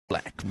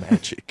black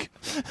magic.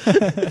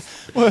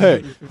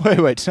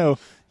 Wait. So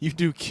you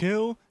do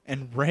kill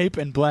and rape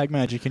and black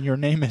magic, and your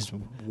name is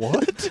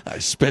what? I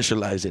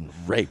specialize in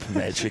rape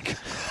magic.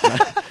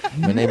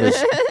 My name is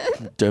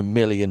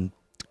Dermillion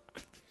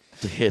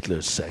the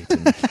Hitler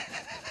Satan.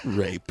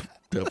 Rape,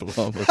 double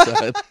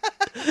homicide.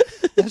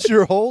 That's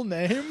your whole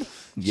name?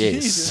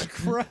 Yes. Jesus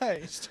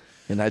Christ.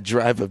 And I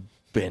drive a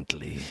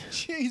Bentley.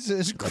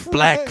 Jesus Christ. A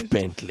black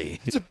Bentley.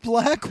 It's a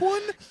black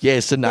one?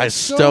 Yes, and I That's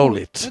stole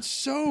it. That's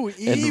so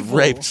evil. And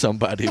raped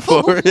somebody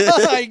for it.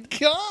 Oh my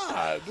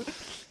God.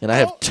 And I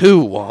have 2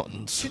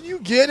 wands. Can you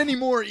get any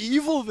more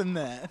evil than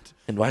that?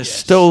 And I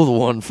stole the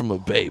one from a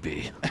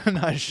baby. And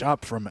I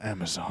shop from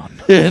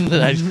Amazon.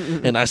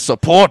 and I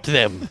support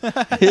them.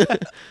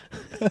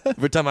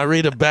 Every time I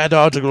read a bad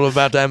article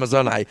about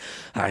Amazon, I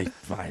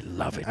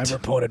love it. I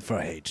reported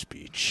for hate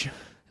speech.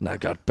 And I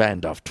got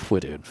banned off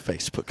Twitter and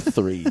Facebook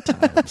 3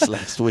 times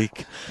last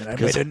week. And I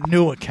made a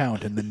new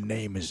account, and the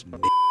name is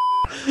Nick.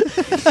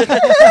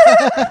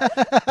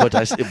 But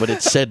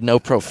it said no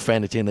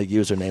profanity in the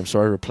username, so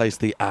I replaced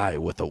the I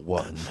with a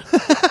 1.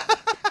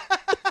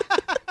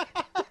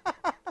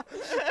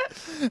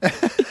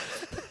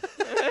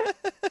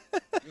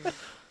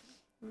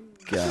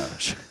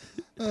 Gosh.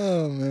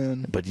 Oh,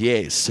 man. But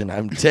yes, and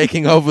I'm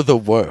taking over the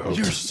world.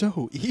 You're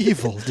so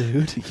evil,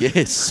 dude.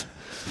 Yes.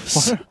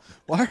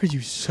 Why are you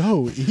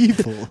so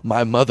evil?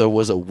 My mother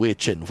was a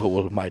witch, and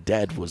my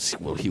dad was he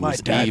was My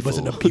dad evil. was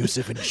an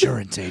abusive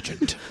insurance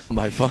agent.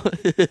 My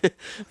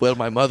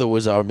mother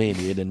was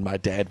Armenian, and my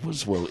dad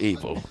was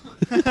evil.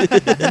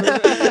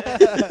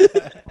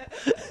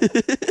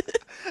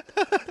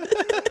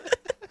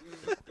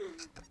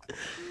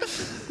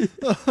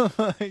 Oh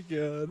my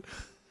God.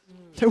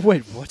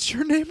 Wait, what's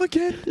your name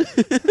again?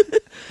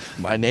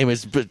 My name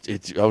is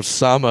it's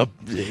Osama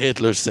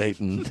Hitler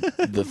Satan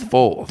the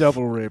 4th.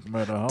 Double rape,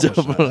 murder, homicide.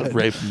 Double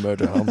rape,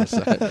 murder,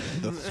 homicide.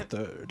 The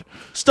 3rd.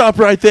 Stop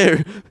right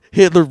there,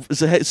 Hitler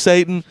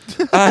Satan.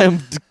 I am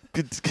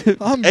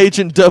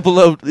Agent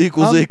 00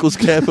 equals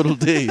capital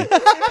D.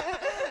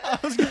 I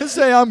was going to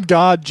say I'm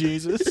God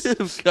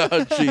Jesus.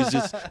 God,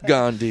 Jesus,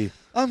 Gandhi.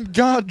 I'm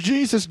God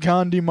Jesus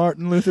Gandhi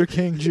Martin Luther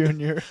King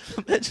Jr.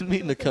 Imagine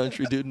meeting a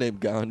country dude named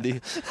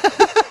Gandhi.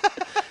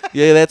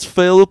 Yeah, that's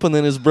Philip, and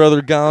then his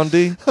brother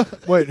Gandhi.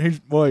 Why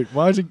is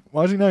he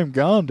named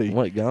Gandhi?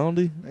 Wait,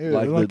 Gandhi? Yeah,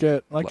 like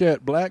that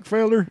black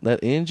feller?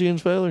 That Indian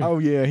feller? Oh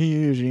yeah,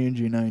 he is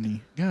Indian, ain't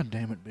he? God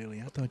damn it,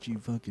 Billy! I thought you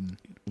fucking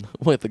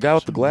Wait, the guy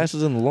with the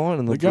glasses and the lawn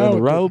and the guy with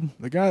robe?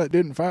 the guy that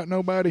didn't fight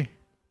nobody.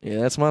 Yeah,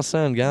 that's my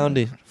son,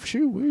 Gandhi.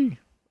 Shoo-wee.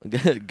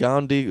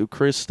 Gandhi,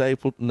 Chris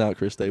Stapleton. Not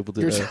Chris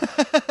Stapleton.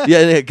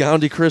 Yeah,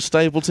 Gandhi, Chris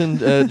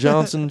Stapleton,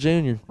 Johnson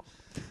Jr.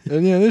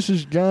 And yeah, this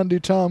is Gandhi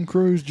Tom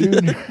Cruise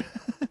Jr.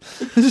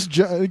 This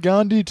is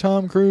Gandhi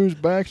Tom Cruise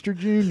Baxter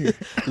Jr.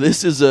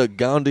 This is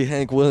Gandhi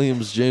Hank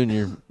Williams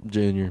Jr.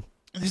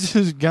 This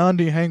is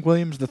Gandhi Hank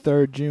Williams the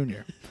Third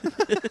Jr.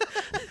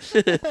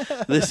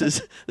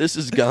 This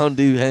is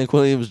Gandhi Hank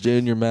Williams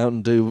Jr.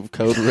 Mountain Dew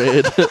Code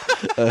Red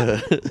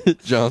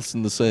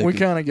Johnson the Second. We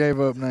kind of gave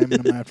up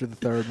naming them after the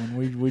third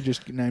one. We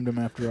just named them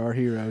after our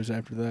heroes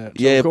after that.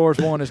 So yeah, of course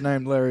one is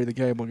named Larry the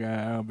Cable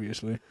Guy,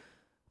 obviously.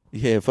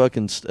 Yeah,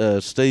 fucking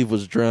Steve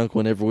was drunk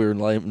whenever we were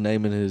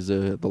naming his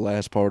the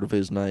last part of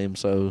his name,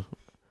 so.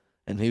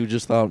 And he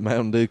just thought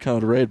Mountain Dew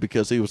Code Red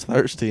because he was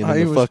thirsty, and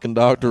then the fucking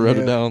doctor wrote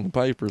it down on the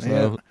paper. So.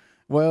 Yeah.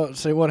 Well,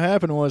 see, what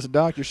happened was the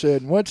doctor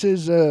said, "What's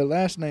his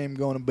last name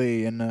going to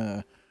be?"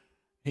 And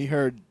he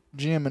heard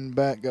Jim in the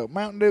back go,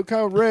 "Mountain Dew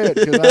Code Red,"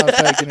 because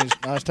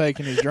I was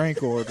taking his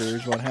drink order.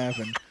 Is what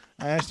happened.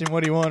 I asked him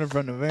what he wanted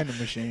from the vending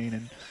machine,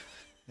 and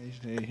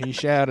he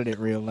shouted it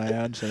real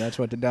loud. So that's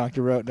what the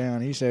doctor wrote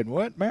down. He said,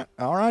 "What, Mount?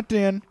 All right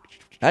then."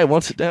 Hey,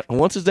 once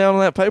it's down on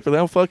that paper,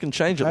 they'll fucking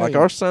change it. Hey. Like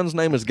our son's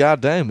name is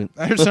Goddamn It.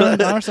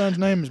 Our son's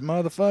name is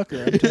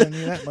Motherfucker. I'm telling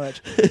you that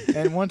much.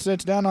 And once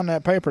it's down on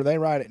that paper, they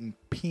write it in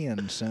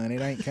pen, son.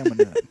 It ain't coming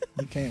up.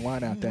 You can't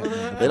white out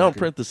that. They don't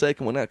print the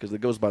second one out because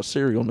it goes by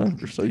serial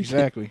number. So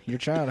exactly. Your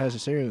child has a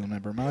serial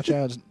number. My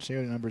child's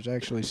serial number is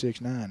actually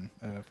 69,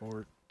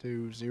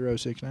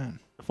 42069.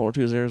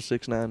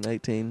 42069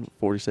 18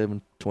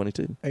 47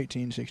 22.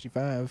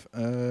 1865,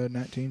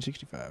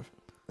 1965.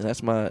 And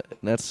that's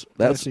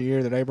the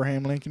year that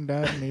Abraham Lincoln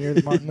died and the year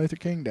that Martin Luther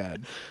King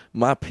died.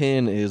 My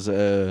pen is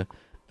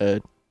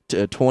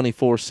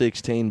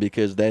 2416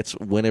 because that's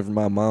whenever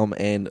my mom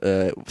and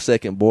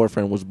second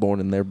boyfriend was born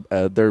and their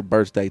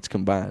birth dates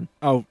combined.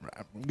 Oh,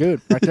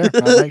 good. Right there.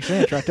 That makes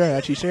sense right there.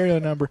 That's your serial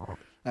number.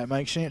 That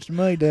makes sense to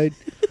me, dude.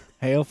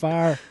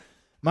 Hellfire.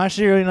 My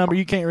serial number,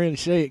 you can't really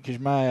see it because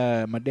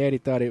my daddy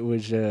thought it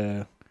was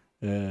a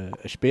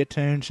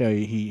spittoon, so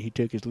he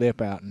took his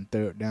lip out and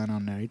threw it down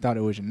on there. He thought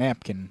it was a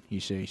napkin, you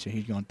see, so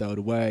he's going to throw it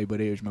away, but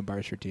it was my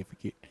birth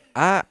certificate.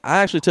 I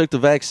actually took the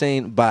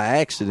vaccine by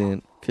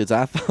accident because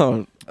I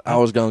thought I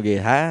was going to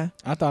get high.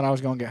 I thought I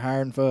was going to get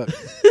higher than fuck.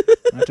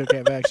 I took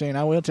that vaccine.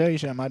 I will tell you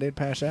something. I did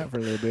pass out for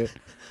a little bit.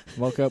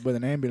 Woke up with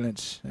an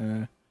ambulance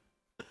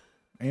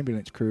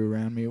crew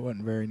around me. It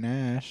wasn't very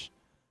nice.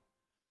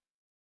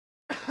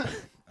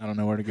 I don't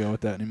know where to go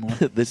with that anymore.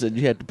 They said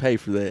you had to pay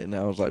for that, and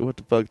I was like, "What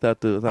the fuck?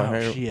 Without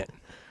heroin?" Shit.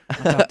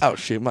 Oh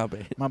shit, my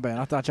bad. My bad.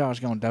 I thought y'all was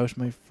gonna dose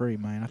me for free,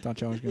 man. I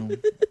thought y'all was gonna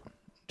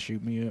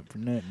shoot me up for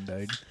nothing,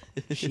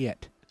 dude.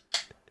 Shit.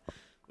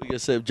 We gotta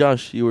say,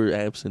 Josh, you were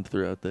absent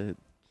throughout that. What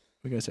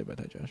you gotta say about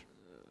that, Josh?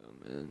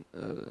 Man,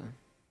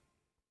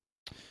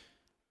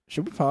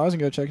 Should we pause and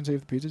go check and see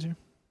if the pizza's here?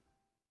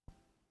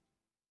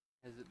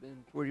 has it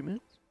been 40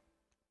 minutes?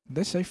 Did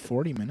they say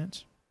 40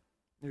 minutes?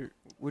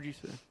 What'd you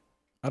say?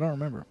 I don't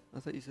remember. I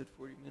thought you said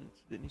 40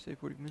 minutes. Didn't you say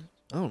 40 minutes?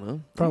 I don't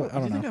know. Probably. You I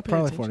don't think know. paid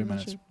Probably attention 40 to that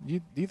minutes.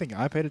 shit? Do you think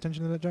I paid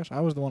attention to that, Josh?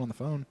 I was the one on the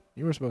phone.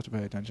 You were supposed to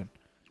pay attention.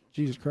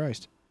 Jesus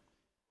Christ.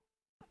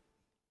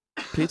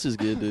 Pizza's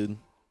good, dude.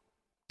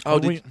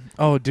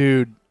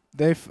 Dude.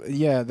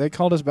 They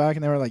called us back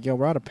and they were like, "Yo,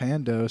 we're out of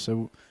Pando,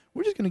 so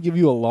we're just gonna give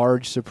you a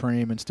large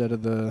Supreme instead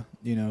of the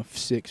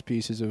 6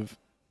 pieces of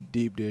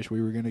deep dish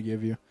we were gonna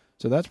give you."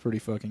 So that's pretty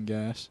fucking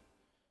gas.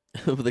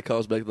 But they call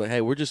us back like,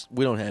 "Hey, we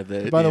don't have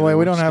that." By the way, we're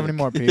we don't just have gonna- any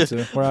more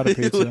pizza. We're out of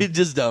pizza. We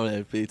just don't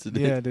have pizza,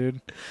 dude. Yeah, dude.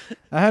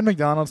 I had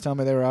McDonald's tell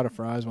me they were out of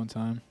fries one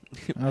time.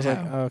 I was like,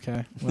 How? oh,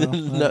 okay. Well,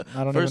 No,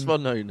 I don't First even, of all,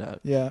 no, you're not.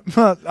 yeah,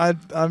 but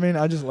I mean,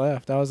 I just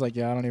left. I was like,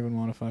 yeah, I don't even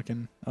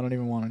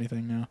want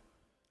anything now.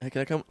 Hey,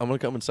 can I come? I'm gonna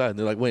come inside. And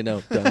they're like, "Wait,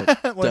 no,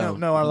 don't." Well,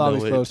 no, our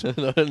lobby's wait. closed.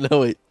 no,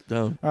 wait,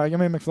 don't. All right, give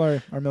me a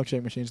McFlurry. Our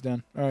milkshake machine's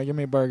done. All right, give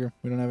me a burger.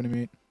 We don't have any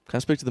meat. Can I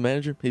speak to the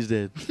manager? He's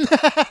dead.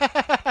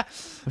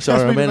 Sorry,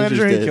 Sorry, our manager's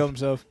He dead. killed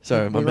himself.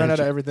 Sorry, we my ran out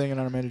manager. of everything, and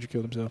our manager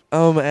killed himself.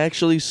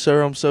 Actually,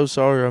 sir, I'm so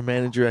sorry. Our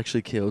manager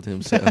actually killed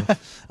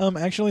himself.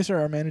 Actually, sir,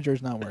 our manager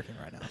is not working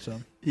right now,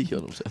 so He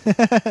killed himself.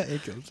 he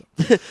killed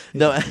himself.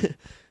 No,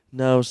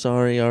 no,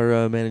 sorry.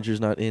 Our manager's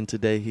not in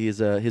today.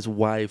 His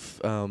wife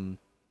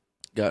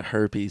got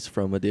herpes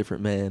from a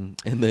different man,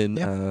 and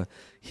then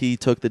he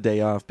took the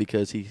day off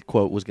because he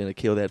quote was gonna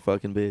kill that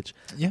fucking bitch.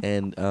 Yeah.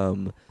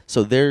 And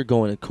so they're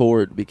going to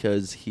court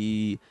because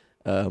he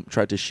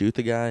tried to shoot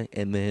the guy,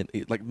 and then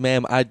like,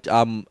 ma'am, can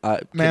I I'm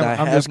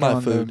have just my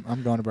going food?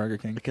 I'm going to Burger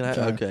King. Can I?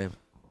 Sorry. Okay.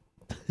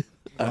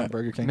 Going to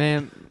Burger King.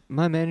 Man,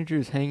 my manager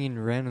is hanging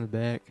around in the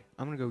back.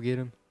 I'm going to go get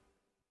him.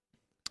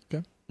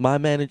 My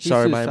manager. He's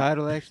Sorry, my.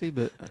 suicidal, actually,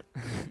 but...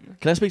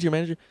 Can I speak to your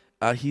manager?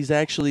 He's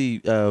actually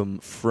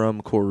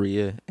from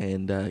Korea,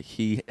 and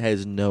he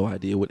has no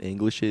idea what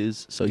English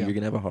is, so Yeah. you're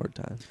gonna have a hard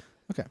time.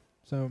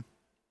 So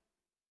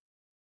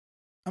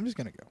I'm just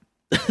gonna go.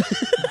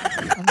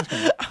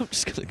 I'm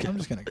just gonna go. I'm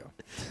just gonna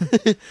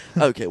go.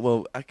 Okay,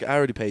 well, I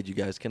already paid you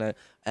guys. Can I?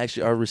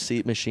 Actually, our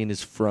receipt machine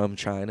is from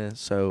China,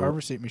 so Our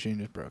receipt machine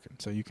is broken,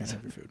 so you can't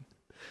have your food.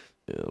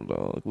 yeah,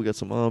 dog, we got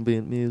some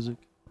ambient music.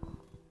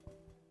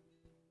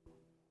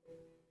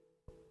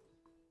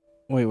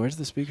 Wait, where's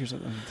the speakers on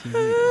the TV?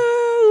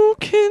 How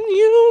can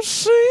you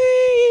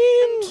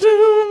see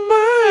into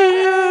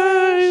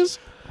my eyes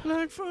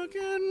Like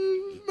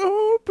fucking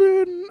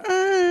open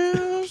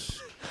ass.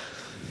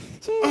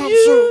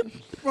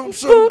 I'm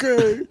so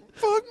gay.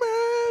 Fuck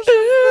my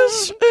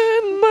Yes,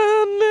 and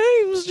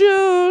my name's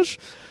Josh.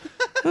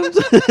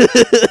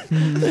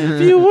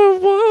 If you were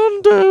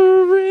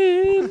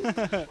wondering,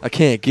 I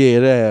can't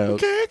get out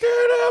Can't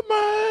get out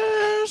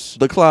my ass.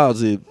 the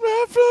closet.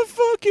 I'm so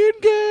fucking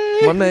gay.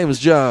 My name is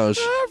Josh.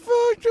 I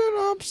fucked and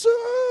I'm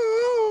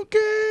so gay.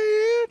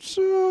 It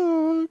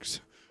sucks.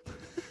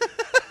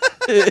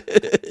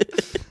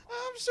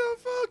 I'm so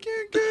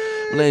fucking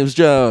gay. My name's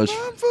Josh.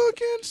 I'm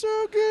fucking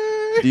so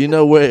gay. Do you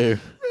know where? In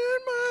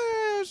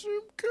my ass,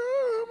 I'm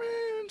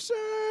coming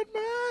inside my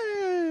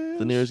ass.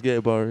 The nearest gay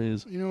bar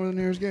is. You know where the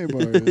nearest gay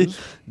bar is?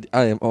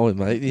 I am. Oh,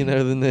 mate. You know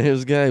where the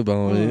nearest gay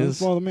bar is.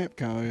 That's by the map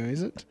car,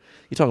 is it?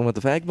 You talking about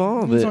the fag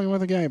bar? I'm talking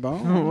about the gay bar.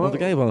 Oh, the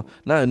gay bar.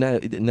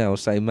 No.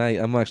 Say, mate.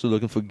 I'm actually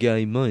looking for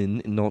gay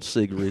men, not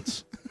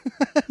cigarettes.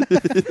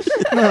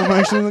 No, I'm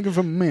actually looking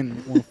for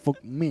men. I want to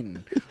fuck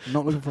men. I'm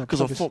not looking for a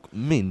Because I pack of- fuck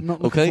men,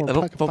 not looking okay? for a I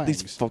don't pack of fuck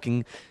these fags.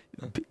 fucking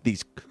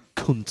these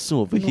cunts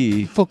over I'm not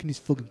here. fucking these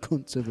fucking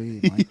cunts over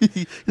here,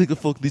 mate. You can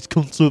fuck these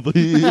cunts over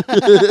here.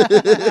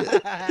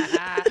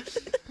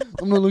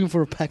 I'm not looking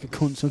for a pack of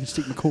cunts so I can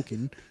stick my cock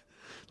in.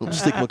 Don't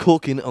stick my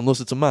cock in unless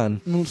it's a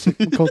man. I'm not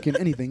sticking my cock in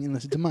anything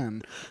unless it's a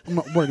man. I'm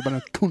not worried about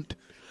a cunt.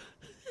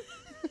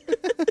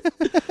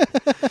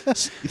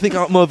 You think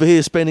I'm over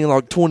here spending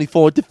like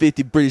 25 to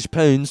 50 British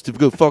pounds to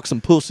go fuck some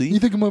You pussy?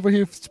 think I'm over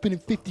here spending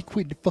 50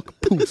 quid to fuck a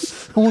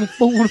puss? I want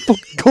to fuck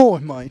a guy,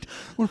 mate.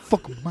 I want to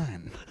fuck a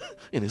man.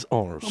 In his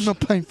arse. I'm not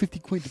paying 50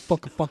 quid to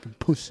fuck a fucking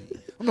pussy.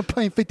 I'm not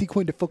paying 50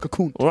 quid to fuck a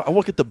cunt. All right, I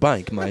work at the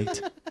bank, mate.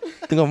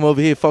 Think I'm over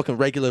here fucking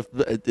regular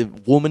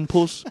woman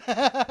puss?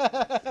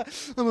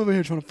 I'm over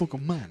here trying to fuck a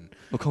man.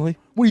 Okay?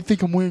 What do you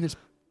think I'm wearing this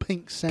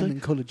pink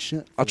salmon-coloured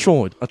shirt for? I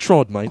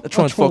tried, mate. I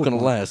tried tried, fucking a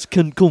mate. lass.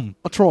 Couldn't come.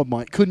 I tried,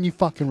 mate. Couldn't you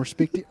fucking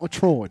respect it? I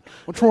tried.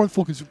 I tried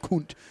fucking some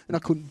cunt, and I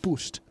couldn't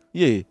bust.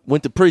 Yeah,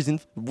 went to prison.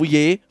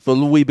 For a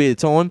wee bit of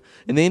time,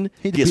 and then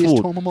Had the guess best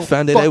what? time of my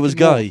Found out I was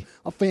fucking gay. life.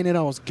 I found out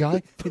I was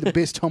gay. Had the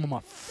best time of my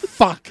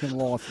fucking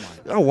life,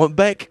 mate. I went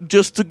back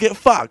just to get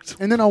fucked.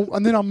 And then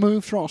I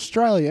moved to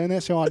Australia, and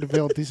that's how I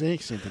developed this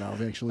accent that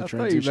I've actually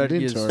transitioned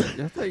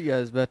into. I thought you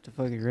guys about to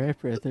fucking rap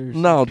right there.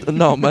 No,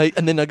 mate.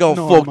 And then I got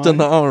No, fucked in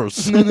mate. the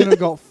arse. And then I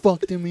got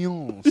fucked in the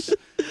arse.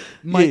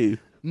 Mate, Yeah.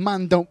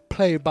 man don't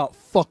play about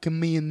fucking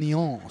me in the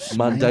arse.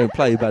 Man, mate. don't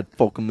play about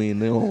fucking me in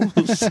the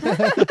arse.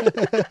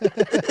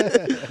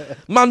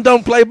 Man,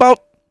 don't play about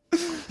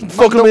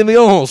fucking me in the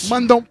arse.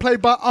 Man don't play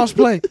about us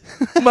play.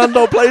 Man,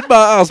 don't play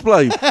about ass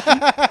play.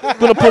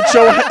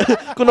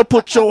 Gonna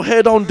put your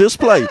head on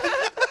display.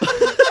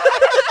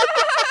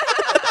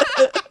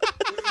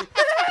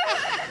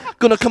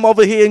 Gonna come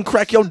over here and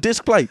crack your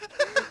display.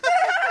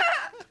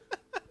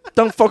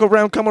 Don't fuck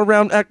around, come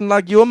around acting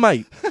like you a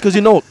mate. Cause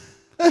you're not.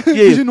 Yeah,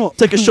 you're not.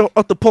 take a shot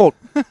at the pot.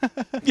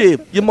 Yeah,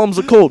 your mum's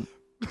a cunt.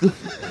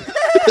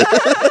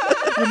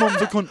 Your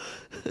mum's a cunt.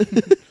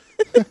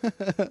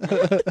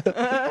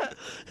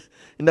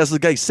 And that's the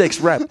gay sex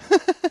rap.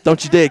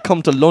 Don't you dare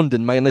come to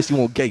London, man, unless you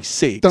want gay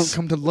sex. Don't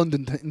come to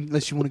London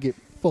unless you want to get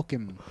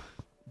fucking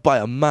By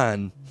a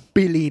man.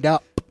 billied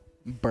up,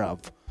 bruv.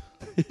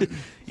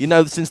 You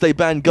know, since they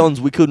banned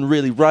guns, we couldn't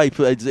really rape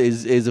as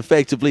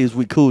effectively as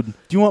we could. Do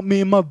you want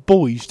me and my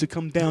boys to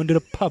come down to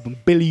the pub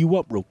and billy you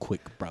up real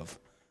quick, bruv?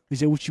 Is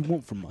that what you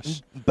want from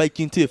us? Bake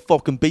you into a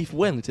fucking beef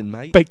Wellington,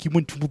 mate. Bake you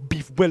into a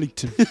beef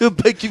Wellington.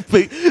 Bake you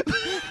beef.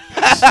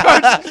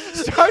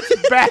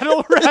 Starts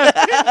battle rap.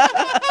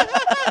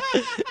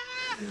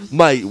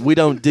 Mate, we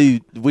don't do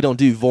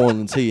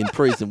violence here in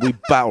prison. We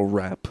battle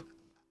rap.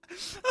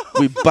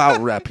 We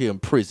battle rap here in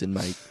prison,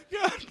 mate.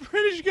 God,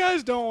 British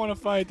guys don't want to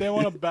fight. They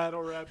want to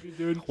battle rap you,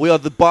 dude. We are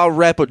the battle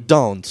rapper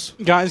dons.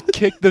 Guys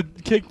kick the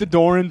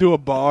door into a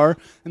bar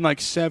and like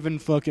 7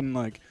 fucking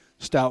like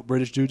stout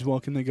British dudes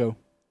walk in. They go,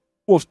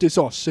 "What's this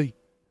I see?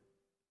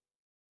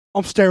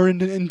 I'm staring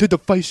into the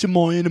face of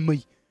my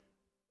enemy,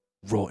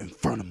 right in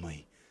front of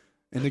me."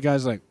 And the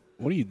guy's like,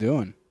 "What are you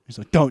doing?" He's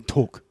like, "Don't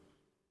talk.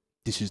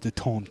 This is the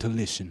time to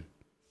listen.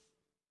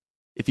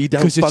 If you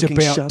don't Because it's fucking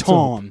about shut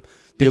time up.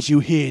 that Yep. you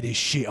hear this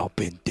shit I've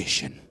been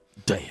dishing."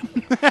 Damn.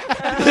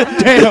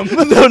 Damn.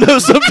 No,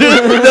 some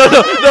dude.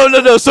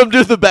 No. Some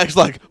dude in the back's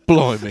like,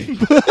 blimey.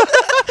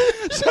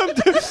 some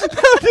dude,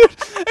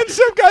 and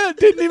some guy that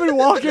didn't even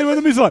walk in with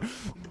him, he's like,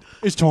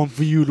 "It's time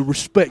for you to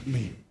respect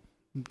me,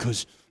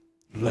 because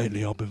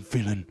lately I've been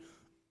feeling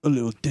a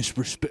little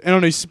disrespect."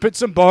 And he spit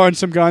some bar, and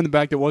some guy in the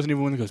back that wasn't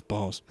even one that goes,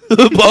 "Balls."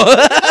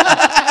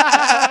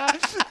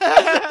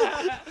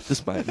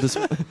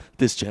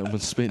 This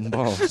gentleman's spitting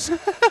balls.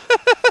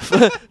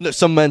 No,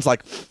 some man's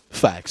like,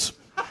 facts.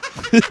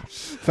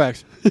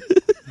 Facts.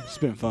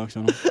 Spitting facts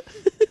on him.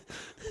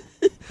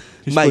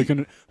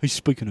 Mate. He's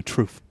speaking the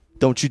truth.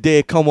 Don't you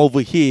dare come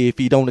over here if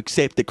you don't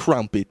accept the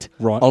crumpet.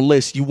 Right.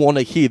 Unless you want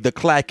to hear the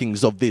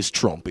clackings of this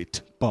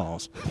trumpet.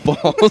 Balls.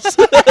 Balls.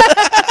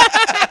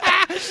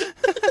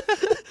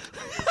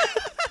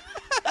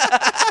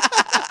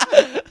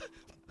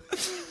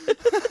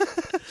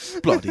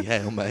 Bloody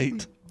hell,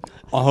 mate.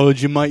 I heard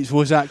your mates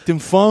was acting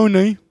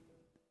phony.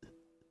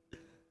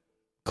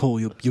 Call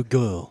your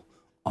girl.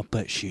 I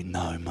bet she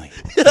know me.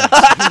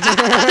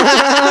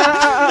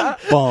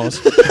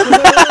 Balls.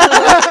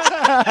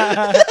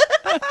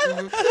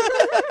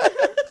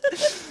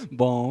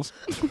 Balls.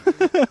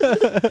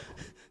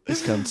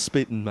 This cunt's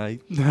spitting,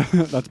 mate.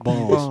 That's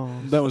balls.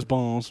 Balls. That was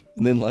balls.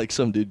 And then, like,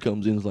 some dude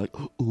comes in and is like,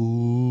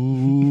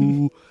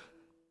 ooh,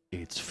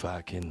 it's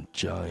fucking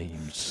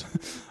James.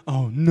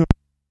 Oh no.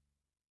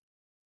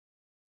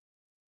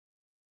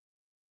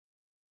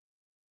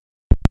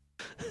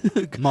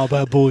 My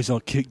bad boys, I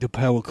kicked the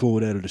power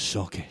cord out of the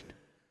socket.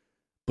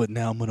 But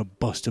now I'm gonna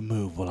bust a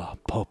move while I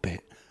pop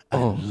it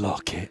and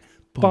lock it.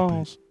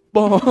 Balls.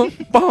 Balls.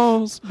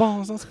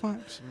 Balls, that's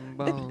facts.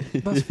 Balls.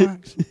 That's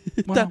facts.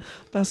 Wow.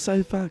 That's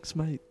so facts,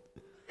 mate.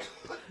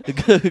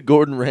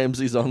 Gordon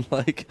Ramsay's on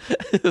like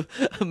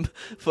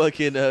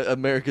fucking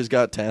America's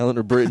Got Talent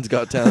or Britain's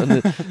Got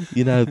Talent.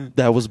 You know,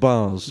 that was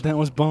balls. That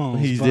was balls.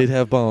 He did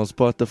have balls,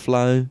 but the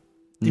flow,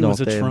 It not was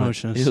there, mate.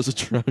 atrocious. It was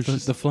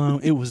atrocious. The flow,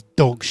 it was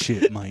dog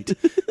shit, mate.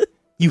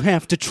 You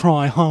have to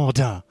try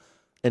harder.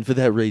 And for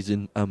that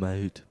reason, I'm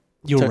out.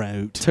 You're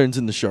out. Turns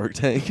in the Shark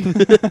Tank.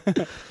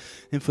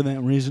 And for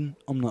that reason,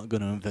 I'm not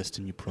going to invest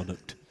in your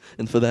product.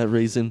 And for that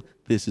reason,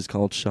 this is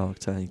called Shark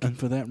Tank. And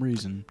for that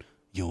reason,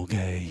 you're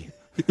gay.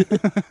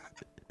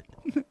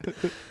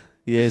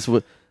 Yes,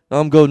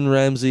 I'm Gordon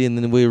Ramsay, and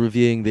then we're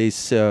reviewing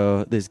this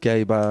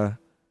gay bar.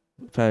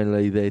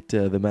 Apparently, that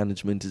the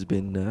management has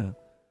been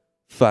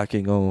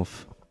fucking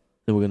off,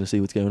 and we're going to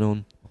see what's going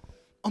on.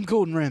 I'm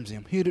Gordon Ramsay.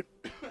 I'm here to...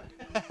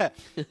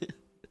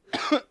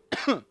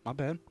 My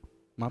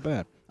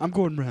bad. I'm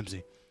Gordon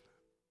Ramsay.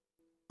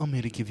 I'm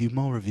here to give you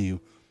my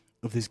review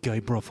of this gay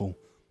brothel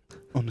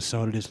on the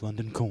side of this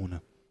London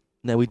corner.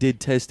 Now, we did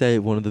test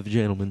out one of the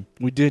gentlemen.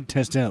 We did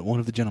test out one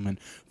of the gentlemen.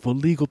 For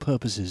legal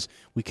purposes,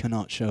 we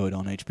cannot show it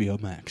on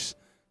HBO Max.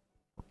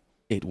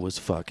 It was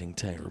fucking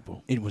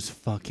terrible. It was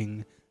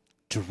fucking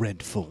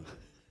dreadful.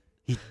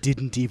 He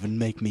didn't even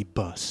make me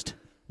bust.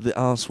 The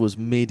arse was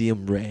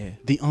medium rare.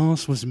 The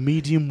arse was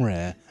medium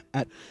rare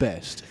at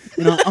best,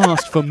 and I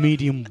asked for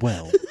medium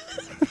well.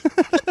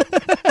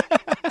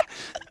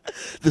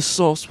 The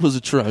sauce was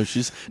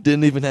atrocious.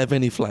 Didn't even have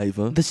any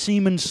flavor. The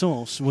semen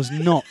sauce was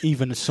not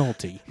even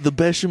salty. The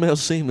bechamel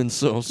semen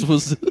sauce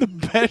was The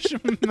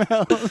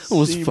bechamel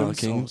was semen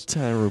fucking sauce.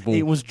 terrible.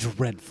 It was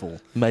dreadful.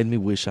 Made me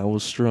wish I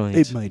was straight.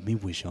 It made me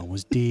wish I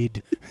was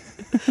dead.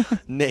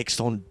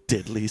 Next on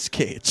Deadly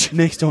Sketch.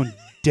 Next on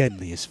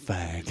Deadliest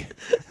Fag.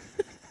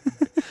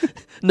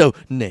 No,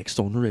 next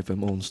on River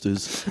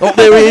Monsters. Oh,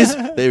 there he is.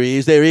 There he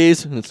is. There he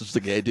is. And it's just a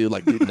gay dude,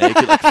 like,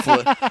 naked, like,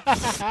 foot.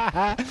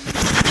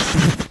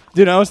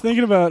 Dude, I was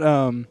thinking about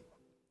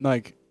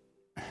like,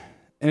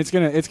 and it's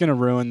gonna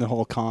ruin the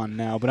whole con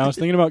now. But I was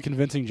thinking about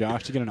convincing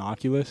Josh to get an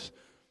Oculus,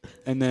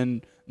 and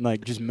then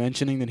like just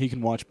mentioning that he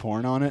can watch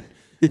porn on it,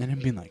 and him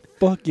being like,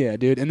 "Fuck yeah,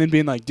 dude!" And then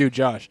being like, "Dude,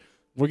 Josh,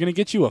 we're gonna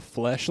get you a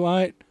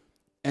fleshlight,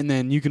 and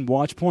then you can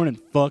watch porn and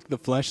fuck the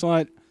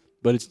fleshlight."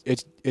 But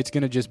it's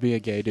gonna just be a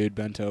gay dude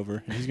bent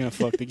over, and he's gonna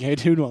fuck the gay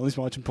dude while he's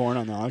watching porn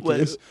on the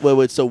Oculus.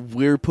 Wait. So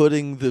we're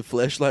putting the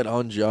fleshlight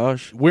on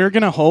Josh? We're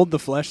gonna hold the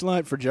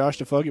fleshlight for Josh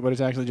to fuck it, but it's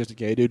actually just a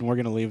gay dude, and we're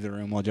gonna leave the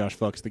room while Josh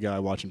fucks the guy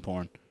watching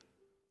porn.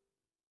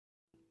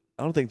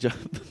 I don't think Josh.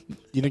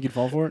 You think you'd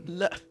fall for it?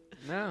 No.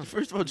 No.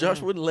 First of all,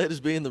 Josh wouldn't let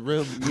us be in the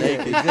room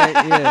naked.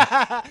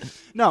 Yeah.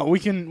 No, we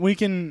can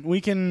work it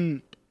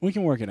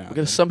out. We're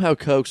gonna somehow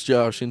coax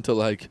Josh into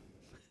like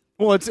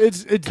Well, it's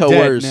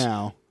coerce. dead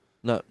now.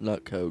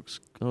 not coax.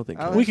 I don't think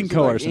I coax. We was can just,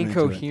 like, coerce him into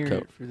it.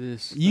 incoherent for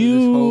this. You-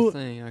 this whole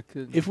thing. I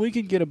couldn't. If we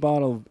could get a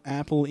bottle of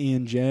Apple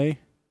E&J,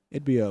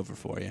 it'd be over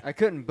for you. I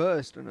couldn't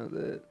bust. I know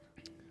that.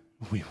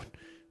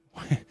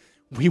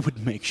 We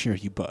would make sure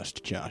you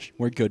bust, Josh.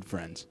 We're good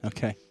friends,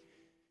 okay?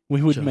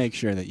 We would Josh. make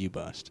sure that you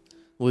bust.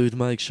 We would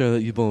make sure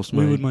that you boss,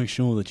 We mate. would make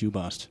sure that you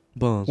bust.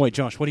 Boss. Wait,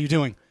 Josh, what are you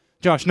doing?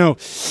 Josh, no.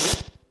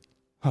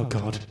 Oh,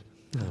 God.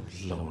 Oh,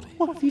 Lordy.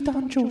 What have you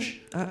done, Josh?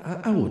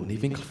 I wouldn't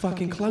even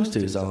fucking close to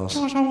his ass.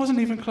 Josh, I wasn't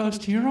even close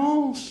to your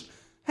arse.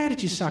 How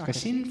did you suck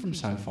us in from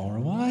so far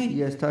away?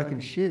 You guys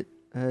talking shit.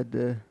 I had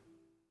to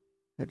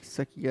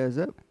suck you guys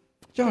up.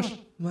 Josh,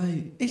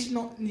 Mate. it's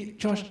not,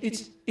 Josh,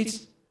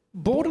 it's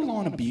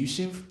borderline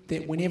abusive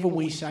that whenever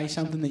we say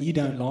something that you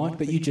don't like,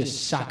 that you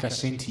just suck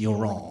us into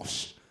your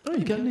arse. Oh,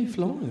 you got new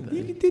flooring there.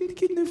 You did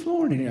get new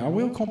flooring in here. I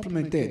will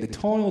compliment that. The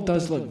tile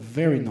does look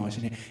very nice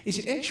in here. Is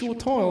it actual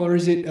tile or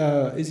is it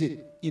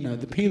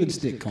the peel and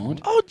stick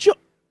kind? Oh,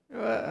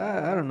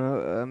 I don't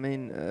know. I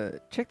mean,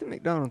 check the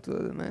McDonald's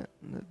other Matt.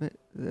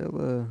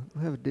 They'll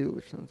have a deal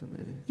or something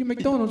maybe. Your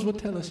McDonald's will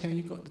tell us how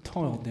you got the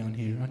tile down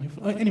here on your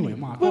floor. Anyway,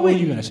 Mark, what were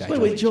you going to say?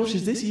 Wait, Josh,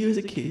 is this you as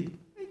a kid?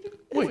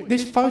 Wait,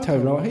 this photo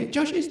right here.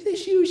 Josh, is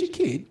this you as a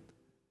kid?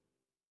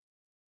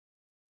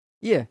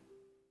 Yeah.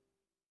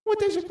 What,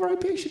 there's a great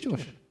picture,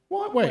 Josh.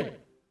 What? Wait.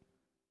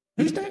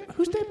 Who's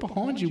that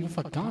behind you with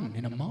a gun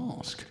and a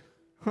mask?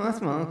 Well,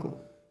 that's my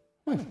uncle.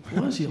 Wait,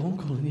 Why is your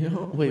uncle in your...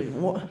 Wait,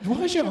 what?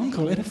 why is your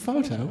uncle in a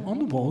photo on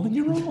the wall in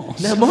your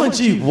arse? Now, mind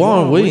you, why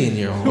are we in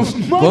your arse?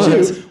 Mind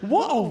you,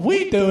 what are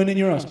we doing in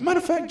your arse? Matter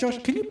of fact, Josh,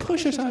 can you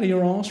push us out of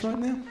your arse right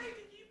now?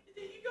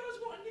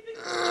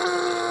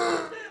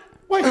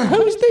 Wait,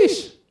 who's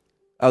this?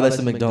 Oh, that's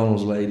the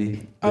McDonald's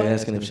lady. They're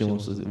asking if she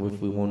wants to,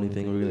 if we want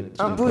anything. We're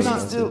gonna. I'm pushing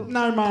still.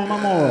 No, ma'am,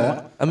 I'm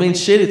alright. I mean,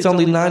 shit. It's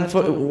only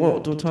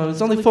what time?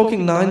 It's only fucking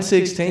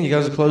 9:16. You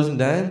guys are closing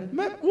down.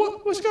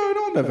 What's going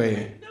on over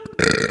here?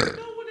 No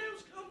one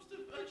else comes to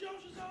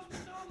Josh's house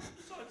McDonald's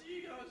besides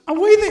you guys. Are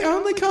we the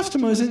only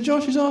customers in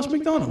Josh's Arse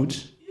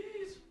McDonald's?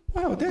 Yes.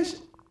 Wow,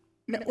 that's...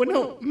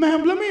 No,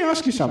 ma'am, let me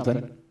ask you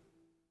something.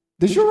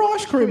 Does your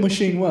ice cream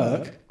machine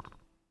work?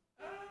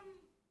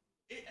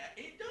 It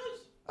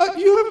does.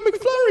 You have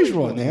McFlurries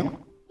right now.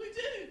 We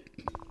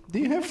do. Do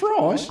you have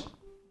fries?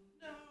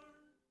 No.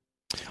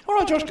 All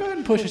right, Josh, go ahead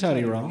and push us out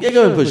of your arse. Yeah,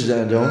 go ahead and push it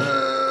down,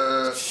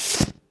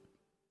 Josh.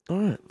 All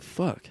right,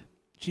 fuck.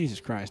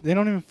 Jesus Christ. They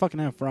don't even fucking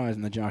have fries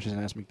in the Josh's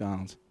Ass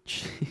McDonald's.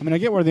 I mean, I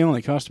get we're the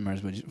only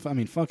customers, but I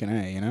mean, fucking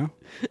A, you know?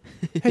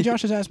 Hey,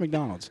 Josh's Ass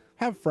McDonald's,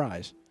 have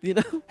fries. You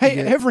know? Hey,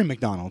 Yeah. every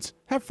McDonald's,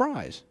 have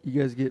fries. You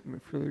guys get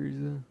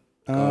McFlurries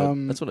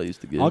That's what I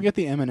used to get. I'll get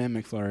the M&M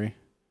McFlurry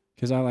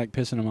because I like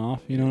pissing them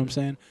off, you know what I'm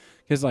saying?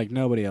 Because, like,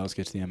 nobody else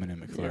gets the M&M Yeah,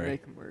 McFlurry.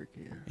 make them work.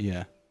 Yeah.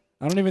 Yeah.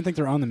 I don't even think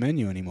they're on the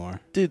menu anymore.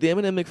 Dude, the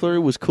M&M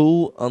McFlurry was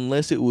cool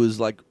unless it was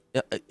like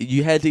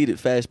you had to eat it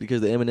fast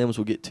because the M&Ms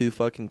would get too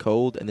fucking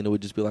cold and then it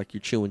would just be like you're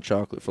chewing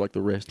chocolate for like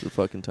the rest of the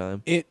fucking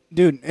time.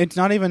 Dude, it's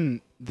not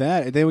even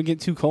that. They would get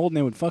too cold and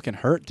they would fucking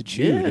hurt to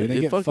chew, Yeah, dude. They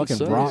it get fucking fucking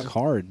sucks. rock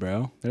hard,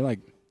 bro. They're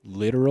like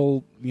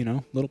literal,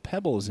 little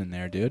pebbles in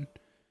there, dude.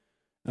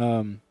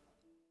 You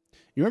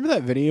remember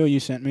that video you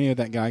sent me of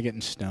that guy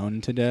getting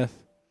stoned to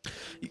death?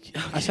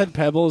 I said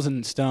pebbles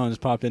and stones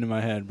popped into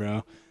my head,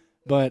 bro.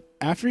 But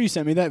after you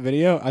sent me that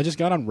video, I just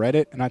got on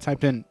Reddit and I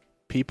typed in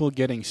people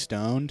getting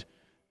stoned.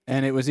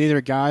 And it was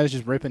either guys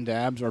just ripping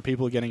dabs or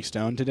people getting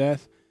stoned to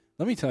death.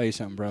 Let me tell you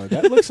something, bro.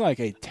 That looks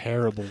like a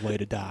terrible way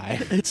to die.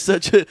 It's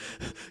such a.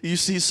 You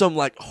see some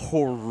like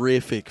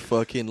horrific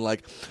fucking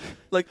like.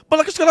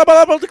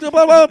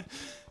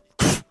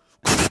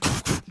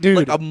 Dude,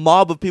 like a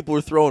mob of people were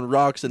throwing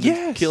rocks and then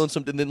Yes. killing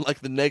something. And then like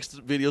the next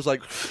video's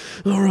like,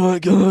 all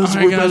right guys,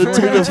 we're guys, about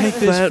to we're gonna take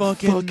take this fat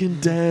fucking-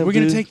 dab. we're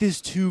gonna dude. take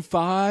this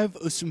 2-5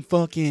 of some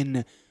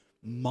fucking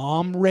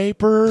mom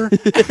raper. we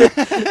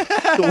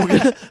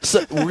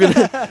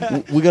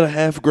got a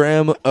half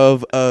gram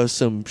of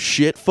some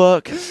shit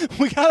fuck.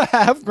 We got a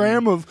half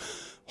gram of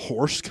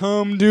horse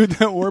cum, dude,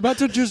 that we're about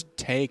to just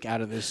take out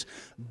of this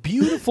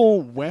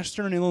beautiful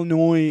Western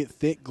Illinois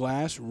thick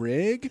glass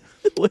rig.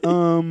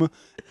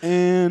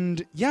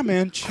 And yeah,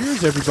 man,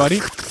 cheers, everybody.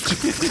 And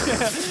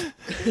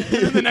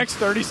then the next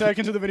 30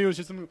 seconds of the video is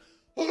just them.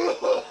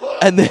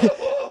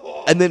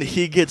 And then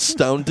he gets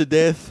stoned to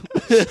death.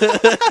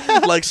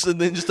 Like, so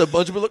then just a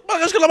bunch of people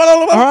like,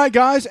 All right,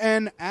 guys,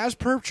 and as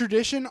per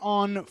tradition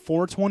on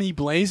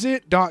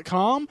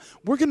 420blazeit.com,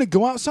 we're going to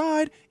go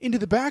outside into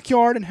the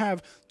backyard and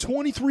have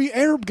 23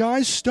 Arab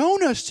guys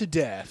stone us to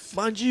death.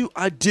 mind you,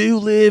 I do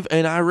live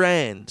in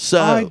Iran,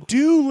 so I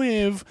do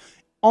live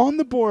on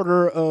the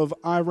border of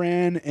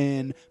Iran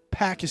and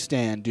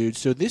Pakistan, dude,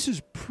 so this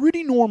is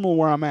pretty normal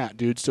where I'm at,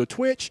 dude. So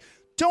Twitch,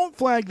 don't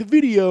flag the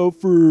video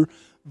for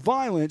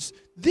violence.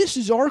 This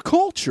is our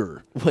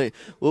culture. Wait,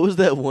 what was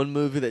that one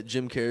movie that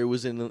Jim Carrey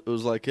was in? It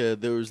was like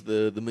there was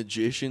the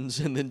magicians,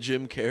 and then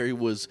Jim Carrey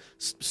was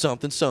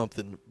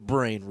something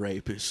brain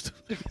rapist.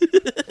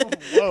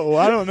 Whoa,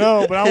 I don't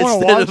know, but I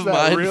want to Instead watch of that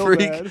Mind real Freak.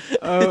 bad.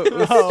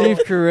 With Steve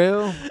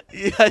Carell.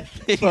 Yeah, I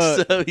think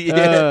But, so.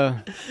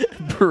 Yeah,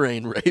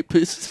 brain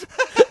rapist.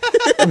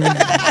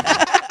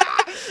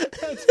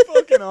 That's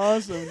fucking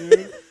awesome,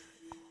 dude.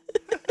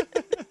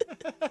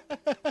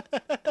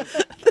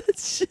 That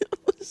shit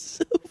was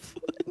so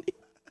funny.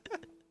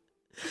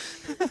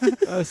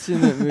 I've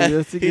seen that movie.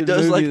 That's a good He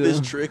does movie, like though.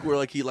 this trick where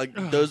like he like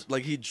does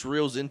like he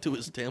drills into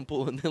his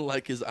temple and then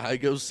like his eye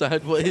goes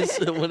sideways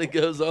when it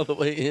goes all the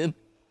way in.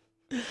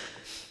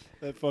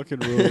 That fucking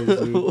rules,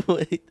 dude.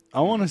 Wait,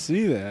 I want to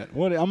see that.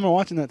 What? I'm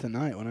watching that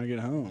tonight when I get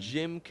home.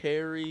 Jim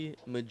Carrey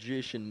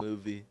magician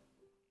movie.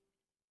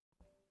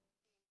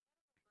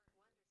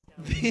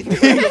 The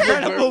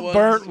Incredible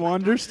Burt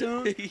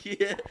Wonderstone.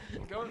 Yeah,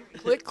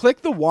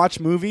 Click the watch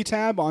movie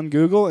tab on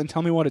Google and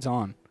tell me what it's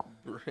on.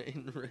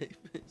 brain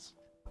rapist.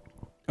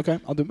 Okay,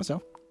 I'll do it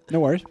myself.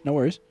 No worries. No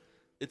worries.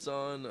 It's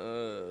on.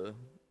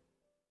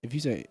 If you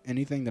say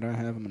anything that I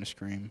have, I'm gonna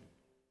scream.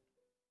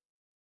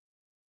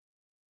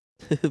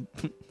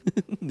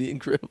 The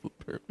Incredible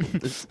Burt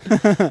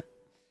Wonderstone.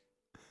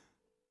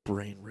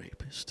 Brain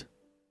rapist.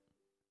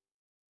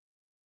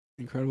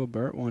 Incredible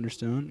Burt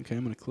Wonderstone. Okay,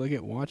 I'm gonna click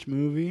it. Watch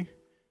movie.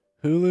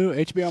 Hulu,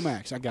 HBO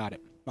Max. I got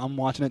it. I'm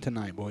watching it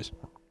tonight, boys.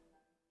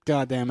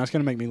 God damn, that's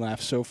gonna make me laugh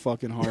so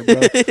fucking hard,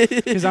 bro.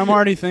 Because I'm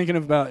already thinking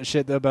about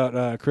shit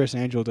about Chris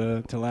Angel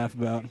to laugh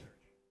about.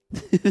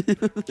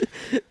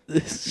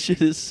 This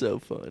shit is so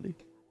funny.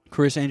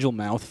 Chris Angel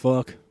mouth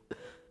fuck.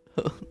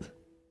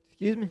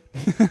 Excuse me.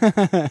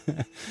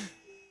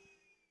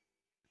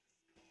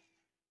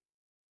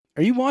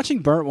 Are you watching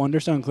Burt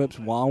Wonderstone clips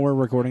while we're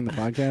recording the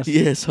podcast?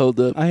 Yes, hold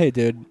up. Hey,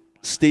 dude.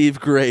 Steve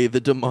Gray, the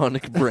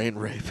demonic brain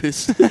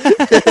rapist.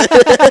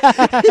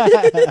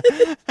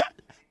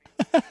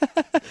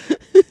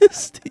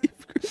 Steve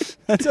Gray.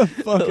 That's a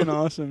fucking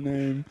awesome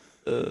name.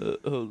 Hold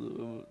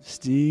on.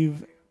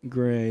 Steve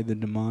Gray, the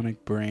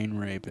demonic brain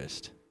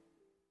rapist.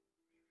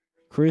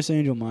 Chris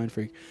Angel, mind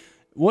freak.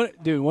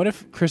 What, dude? What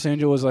if Chris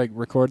Angel was like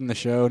recording the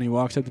show and he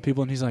walks up to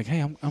people and he's like,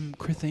 "Hey, I'm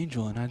Chris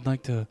Angel and I'd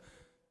like to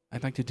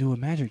do a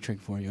magic trick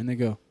for you," and they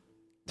go,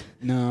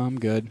 "No, I'm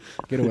good.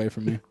 Get away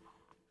from me."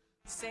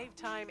 Save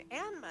time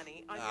and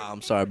money on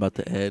I'm sorry about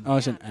the ad. Oh,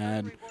 it's an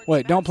ad.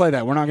 Wait, don't play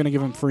that. We're not gonna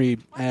give him free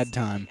ad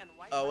time.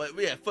 Oh, wait,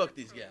 yeah, fuck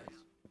these guys.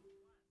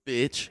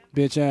 Bitch.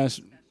 Bitch ass.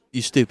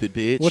 You stupid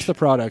bitch. What's the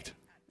product?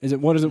 Is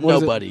it what is it? What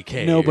is it? Nobody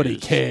cares. Nobody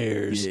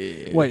cares.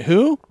 Yeah. Wait,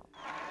 who?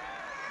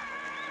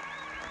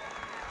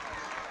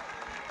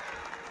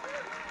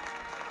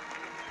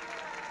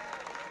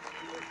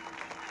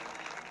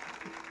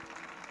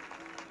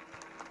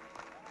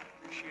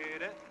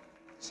 Appreciate it.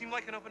 Seem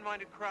like an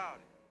open-minded crowd.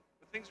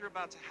 But things are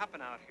about to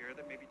happen out here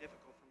that may be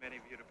difficult for many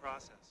of you to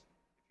process.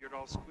 If you're at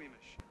all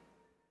squeamish,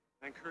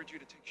 I encourage you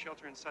to take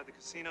shelter inside the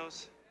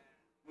casinos.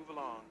 Move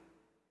along.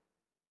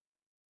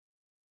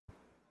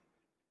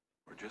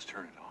 Or just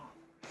turn it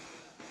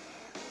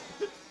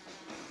on.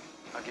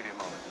 I'll give you a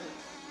moment.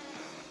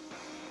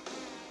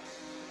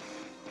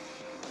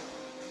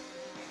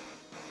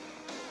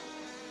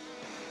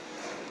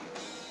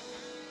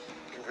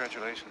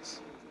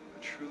 Congratulations.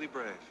 You're truly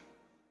brave.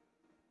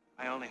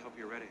 I only hope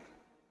you're ready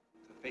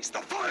to face the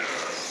fire!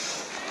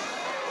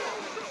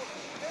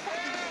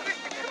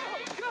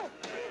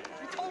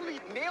 You totally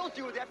nailed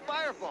you with that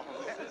fireball.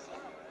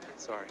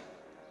 Sorry.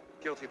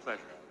 Guilty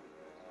pleasure.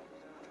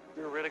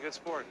 You're a really good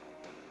sport,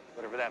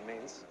 whatever that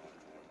means.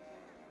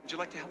 Would you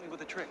like to help me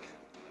with a trick?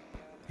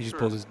 He just Sure.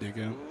 pulls his dick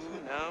out.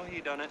 Ooh, no, he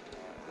done it.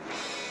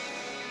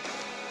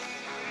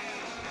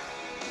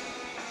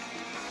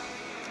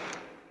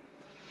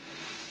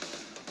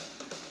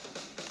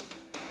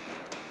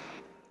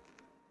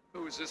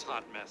 Who's this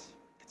hot mess?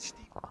 It's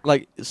Steve.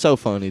 Like, so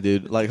funny,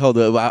 dude. Like, hold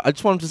up. I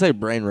just wanted to say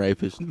brain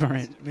rapist.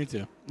 Right, me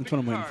too. That's what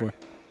I'm waiting for.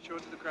 Show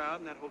it to the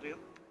crowd and that whole deal.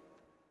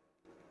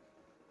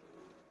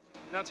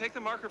 Now take the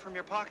marker from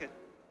your pocket.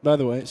 By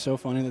the way, it's so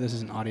funny that this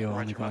is an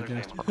audio-only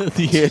podcast.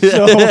 Yeah.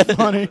 So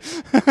funny.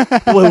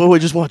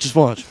 Wait, just watch. Just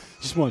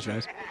watch,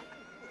 guys.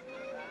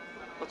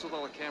 What's with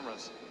all the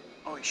cameras?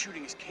 Oh, he's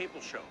shooting his cable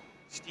show.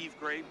 Steve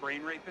Gray,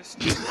 brain rapist.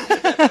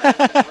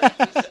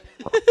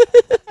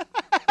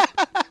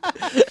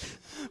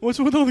 What's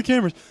with all the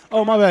cameras?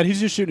 Oh, my bad. He's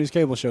just shooting his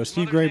cable show.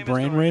 Steve Mother's Gray, name is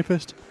brain Dorothy.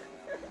 rapist.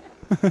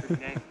 Good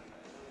name.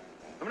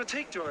 I'm gonna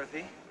take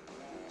Dorothy,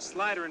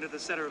 slide her into the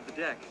center of the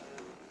deck,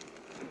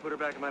 and put her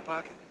back in my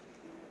pocket.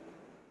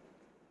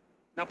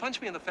 Now punch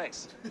me in the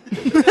face. I'm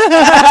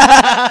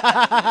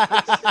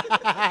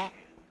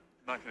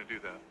not gonna do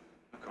that,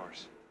 of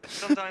course.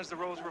 Sometimes the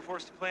roles we're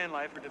forced to play in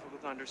life are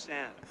difficult to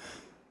understand.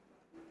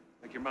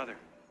 Like your mother,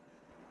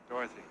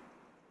 Dorothy,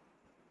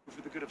 who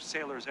for the good of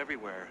sailors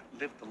everywhere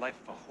lived the life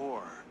of a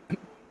whore.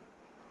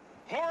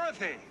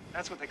 Horothy!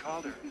 That's what they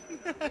called her.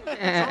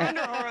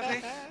 Surrender,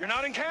 Horothy! You're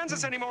not in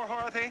Kansas anymore,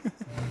 Horothy!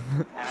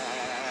 I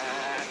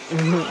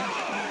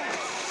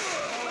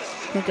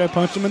think I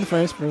punched him in the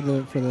face for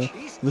the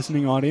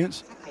listening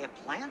audience. A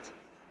plant?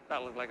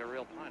 That looked like a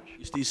real punch.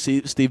 Steve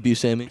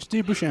Buscemi.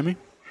 Steve Buscemi.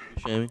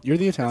 Buscemi. You're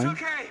the Italian.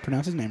 It's okay.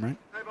 Pronounce his name right.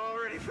 I've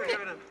already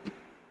forgiven him.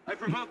 I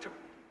provoked him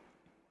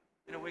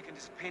and awakened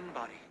his pain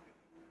body.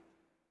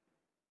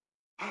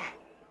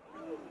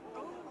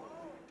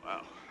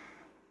 Wow.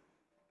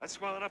 That's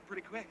swelling up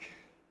pretty quick.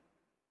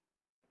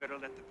 Better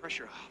let the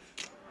pressure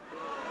off.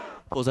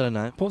 Pulls out a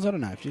knife. Pulls out a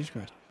knife. Jesus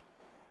Christ.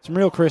 Some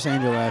real Chris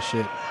Angel ass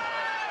shit.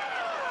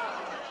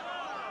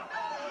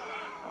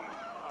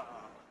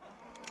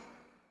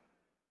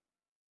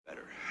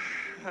 Better.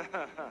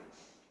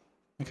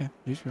 Okay.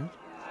 Jesus Christ.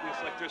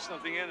 Feels like there's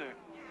something in there.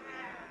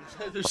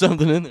 There's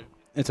something in there.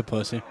 It's a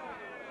pussy.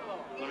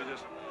 Let me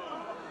just.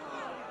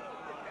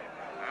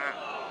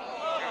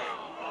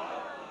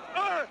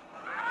 Ah!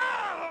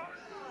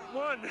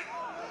 1,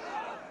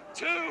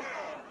 2.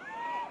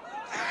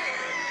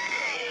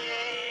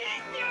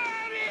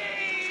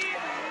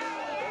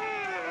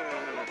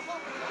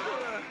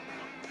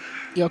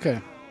 Yeah,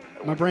 okay.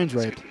 My brain's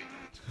raped.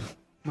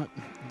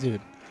 Dude.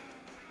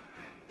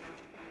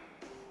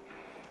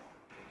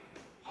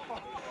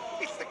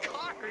 It's the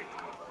card.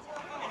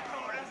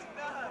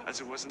 As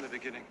it was in the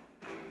beginning,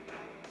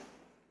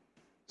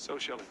 so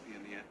shall it be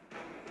in the end.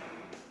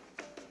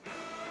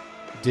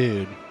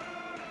 Dude.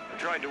 I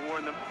tried to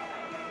warn them.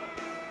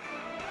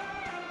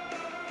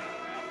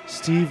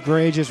 Steve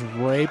Gray just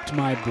raped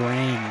my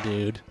brain,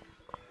 dude.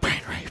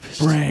 Brain rapist.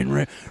 Brain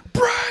rape.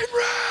 Brain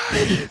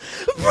rape.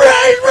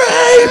 Brain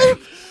rape.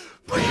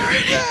 Are you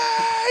ready?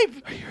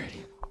 Are you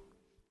ready?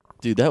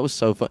 Dude, that was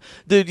so fun.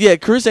 Dude, yeah,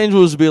 Chris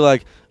Angel would be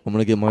like, I'm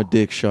going to get my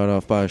dick shot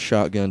off by a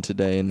shotgun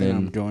today, and then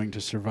I'm going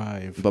to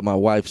survive. But my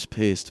wife's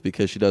pissed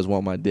because she doesn't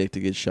want my dick to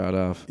get shot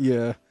off.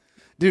 Yeah.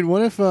 Dude,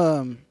 what if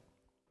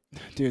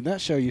dude, that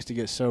show used to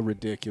get so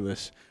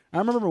ridiculous. I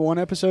remember one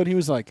episode he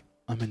was like,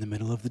 I'm in the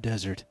middle of the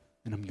desert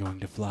and I'm going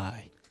to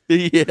fly.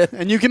 Yeah.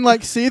 And you can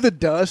like see the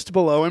dust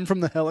below him from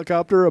the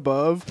helicopter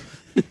above.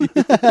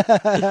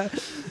 And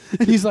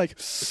he's like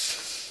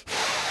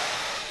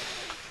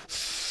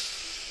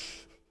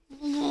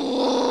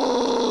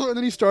and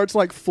then he starts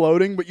like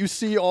floating, but you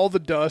see all the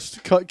dust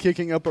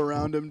kicking up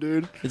around him,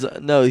 dude.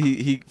 No,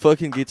 he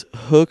fucking gets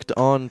hooked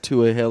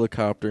onto a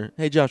helicopter.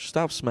 Hey, Josh,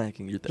 stop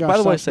smacking your thing. Josh, By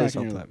the way, stop say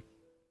smacking your something. lap.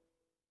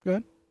 Go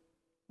ahead.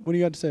 What do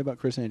you got to say about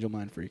Chris Angel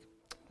Mind Freak?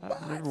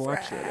 I've never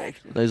watched that,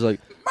 actually. He's like,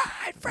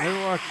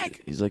 Never watched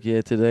it. he's like, yeah,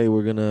 today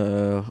we're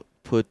gonna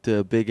put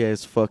big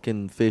ass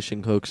fucking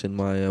fishing hooks in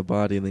my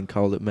body and then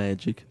call it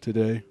magic.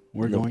 Today,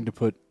 we're Nope. going to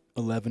put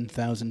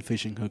 11,000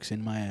 fishing hooks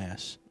in my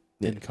ass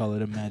Yeah. and call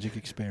it a magic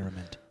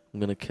experiment. I'm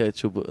gonna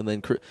catch you, and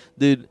then,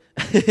 dude,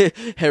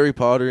 Harry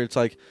Potter. It's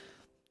like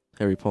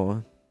Harry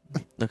Potter.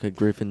 Okay,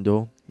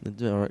 Gryffindor.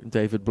 All right,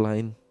 David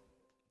Blaine.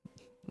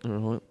 All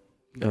right,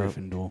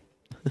 Gryffindor.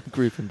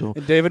 Gryffindor.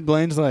 And David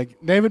Blaine's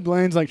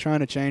like trying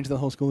to change the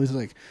whole school. He's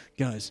like,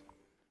 guys,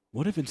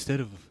 what if instead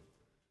of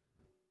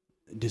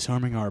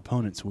disarming our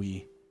opponents,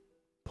 we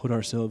put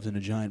ourselves in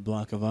a giant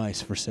block of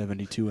ice for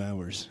 72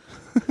 hours?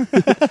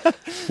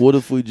 What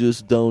if we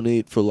just don't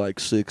eat for like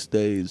 6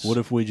 days? What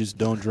if we just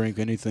don't drink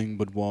anything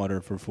but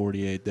water for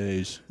 48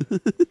 days?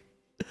 And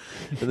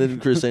then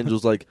Chris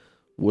Angel's like,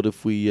 what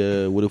if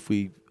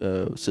we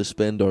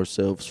suspend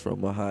ourselves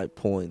from a high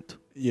point?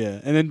 Yeah,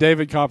 and then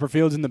David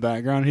Copperfield's in the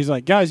background. He's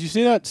like, guys, you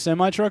see that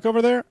semi-truck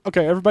over there?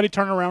 Okay, everybody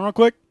turn around real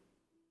quick.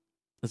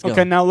 Let's go.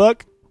 Okay, now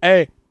look.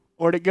 Hey,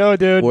 where'd it go,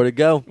 dude? Where'd it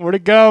go? Where'd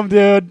it go,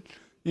 dude?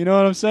 You know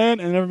what I'm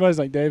saying? And everybody's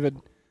like,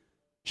 David,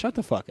 shut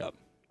the fuck up.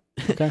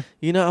 Okay.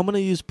 You know, I'm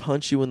gonna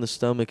punch you in the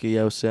stomach,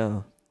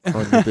 Yosel, on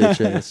your bitch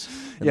ass.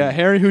 And Yeah,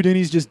 Harry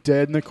Houdini's just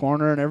dead in the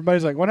corner, and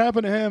everybody's like, what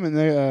happened to him? And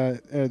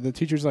they, the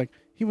teacher's like,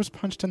 he was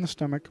punched in the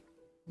stomach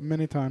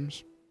many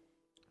times.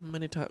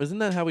 Many times. Isn't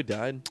that how he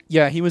died?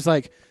 Yeah, he was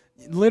like,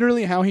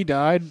 literally how he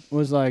died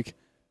was like,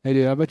 Hey,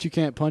 dude, I bet you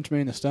can't punch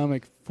me in the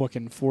stomach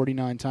fucking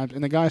 49 times.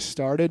 And the guy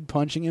started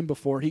punching him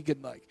before he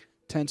could, like,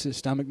 tense his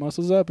stomach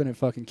muscles up, and it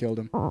fucking killed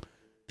him.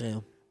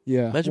 Damn.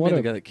 Yeah. Imagine being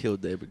the guy that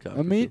killed David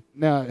Copperfield.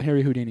 No,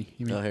 Harry Houdini.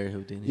 You mean? Oh, Harry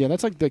Houdini. Yeah,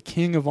 that's like the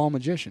king of all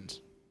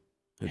magicians.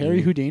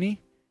 Harry Houdini?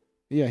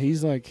 Yeah,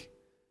 he's like...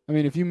 I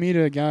mean, if you meet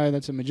a guy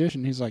that's a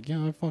magician, he's like,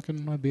 yeah,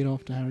 I beat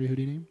off to Harry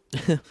Houdini.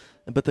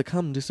 But the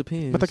cum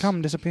disappears. But the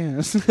cum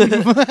disappears.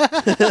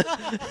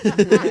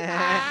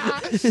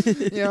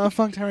 Yeah, I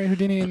fucked Harry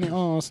Houdini in the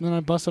arse, and then I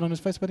busted on his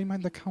face, but he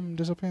made the cum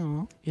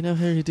disappear. You know,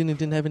 Harry Houdini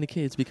didn't have any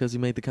kids because he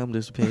made the cum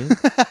disappear.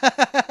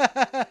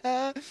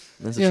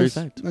 That's a true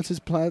fact. That's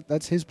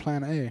his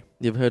plan A.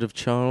 You ever heard of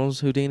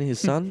Charles Houdini,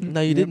 his son?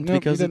 No, you didn't.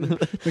 Nope, because you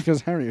didn't.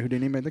 Because Harry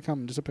Houdini made the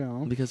cum disappear.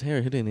 Because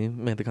Harry Houdini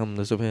made the cum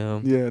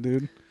disappear. Yeah,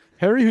 dude.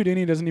 Harry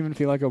Houdini doesn't even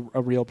feel like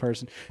a real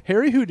person.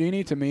 Harry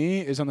Houdini, to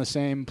me, is on the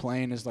same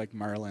plane as, like,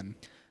 Merlin.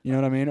 You know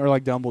what I mean? Or,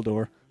 like,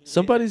 Dumbledore.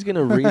 Somebody's going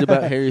to read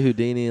about Harry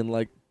Houdini in,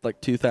 like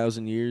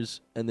 2,000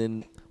 years, and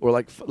then, or,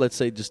 like, let's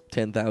say just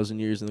 10,000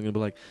 years, and they're going to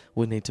be like,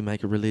 we need to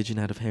make a religion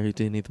out of Harry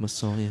Houdini, the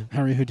Messiah.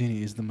 From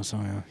the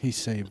Messiah. He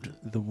saved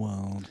the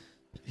world.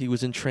 He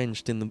was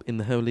entrenched in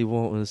the holy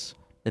waters,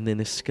 and then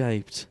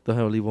escaped the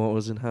holy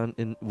waters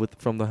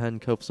from the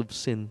handcuffs of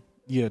sin.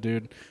 Yeah,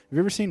 dude. Have you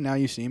ever seen Now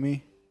You See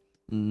Me?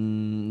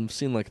 I've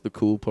seen, like, the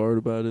cool part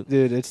about it.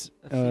 Dude, it's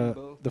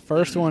the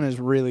first one is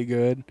really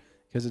good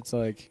because it's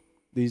like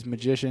these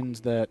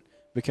magicians that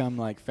become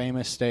like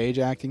famous stage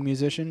acting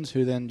musicians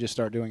who then just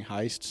start doing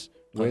heists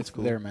with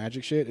their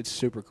magic shit. It's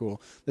super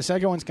cool. The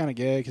second one's kind of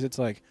gay because it's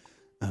like,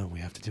 oh, we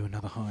have to do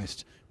another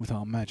heist with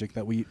our magic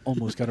that we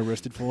almost got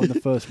arrested for in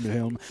the first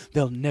film.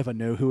 They'll never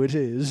know who it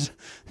is.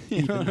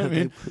 You know what I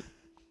mean?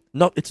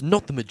 It's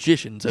not the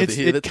magicians over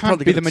here. It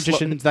can't be the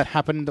magicians that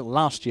happened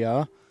last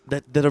year.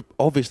 That are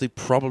obviously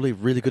probably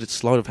really good at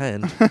sleight of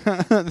hand.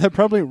 They're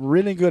probably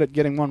really good at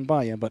getting one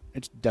by you, but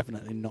it's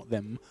definitely not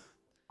them.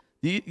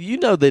 You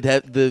know they'd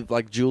have the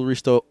like jewelry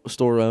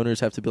store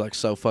owners have to be like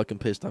so fucking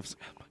pissed off. Like,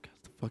 oh my god,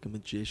 the fucking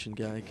magician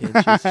guy again.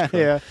 Jesus Christ.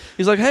 Yeah.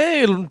 He's like,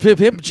 hey, Pip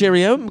Pip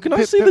Cheerio, can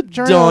I see the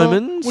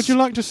diamonds? Would you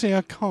like to see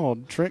a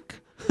card trick?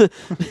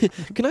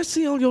 Can I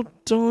see all your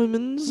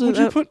diamonds? Would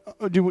you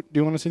put? Do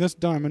you want to see this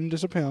diamond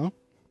disappear?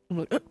 I'm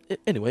like,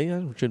 anyway,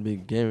 I shouldn't be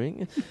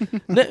caring.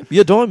 No,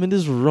 your diamond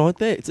is right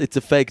there. It's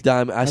a fake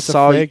diamond. That's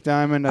a fake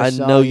diamond. I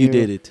saw know you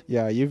did it.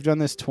 Yeah, you've done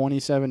this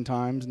 27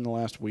 times in the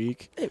last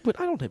week. Hey, but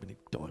I don't have any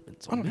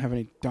diamonds. I don't have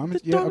any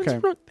diamonds. The Yeah, diamonds okay.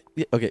 right there.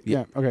 Yeah, okay. Yeah.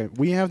 Yeah, okay.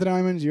 We have the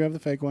diamonds. You have the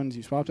fake ones.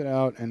 You swapped it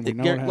out, and we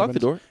know Gary, what lock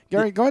happens. the door.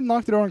 Gary, go ahead and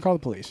lock the door and call the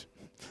police.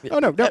 Yeah. Oh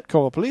no! Don't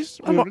call the police.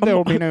 There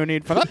will be no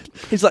need for that.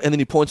 He's like, and then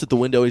he points at the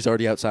window. He's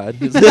already outside.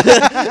 He's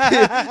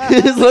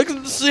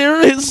looking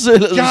serious.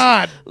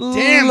 God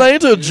damn!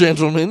 Later,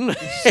 gentlemen.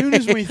 As soon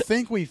as we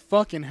think we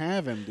fucking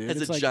have him, dude,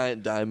 It's it's a like,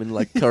 giant diamond,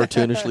 like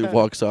cartoonishly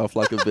walks off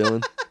like a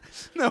villain.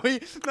 No, he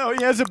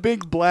has a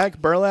big black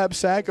burlap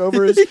sack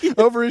over his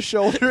over his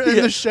shoulder, and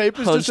the shape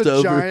is just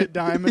a giant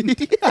diamond.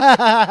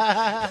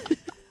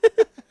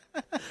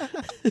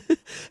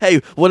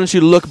 Hey, why don't you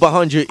look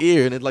behind your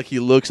ear? And he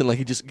looks, and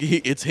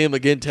it's him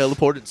again,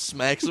 teleported,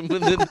 smacks him,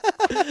 and then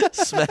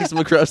smacks him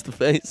across the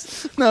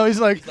face. No, he's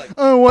like,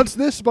 oh, what's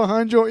this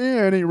behind your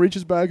ear? And he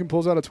reaches back and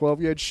pulls out a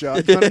 12-gauge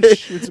shotgun and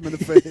shoots him in the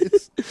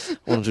face.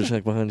 Why don't you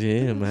check behind your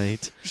ear,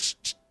 mate?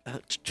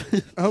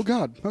 Oh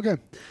God. Okay.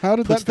 How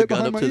did Puts that fit the gun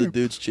behind up my to ear? the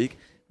dude's cheek.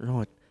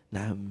 Right.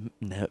 Now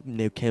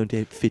count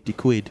out 50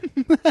 quid.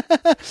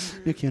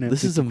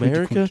 This is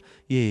America?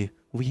 Yeah.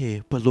 Well, yeah,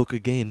 but look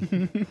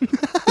again.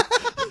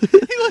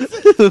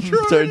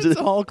 It's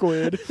all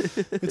quid.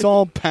 It's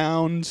all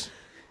pounds.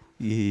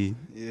 Yeah.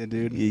 Yeah,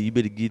 dude. Yeah, you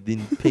better get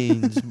them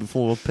pins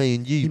before I'm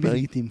paying you,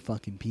 mate. get them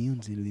fucking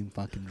pounds into them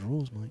fucking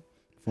drawers, mate.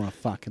 Before I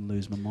fucking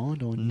lose my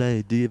mind on you.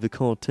 No, do you have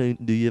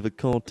a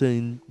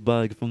cartoon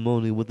bag for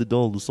money with the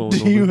dollar sign on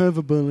Do you it? have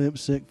a burlap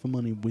sack for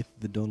money with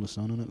the dollar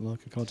sign on it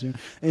like a cartoon?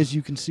 As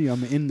you can see,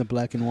 I'm in the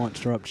black and white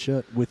striped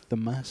shirt with the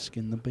mask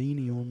and the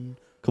beanie on.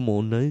 Come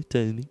on now,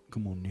 Tony.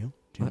 Come on now.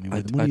 Tell me where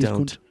I the money is,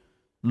 don't. cunt.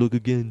 Look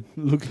again.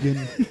 Look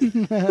again.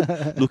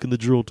 Look in the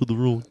drawer to the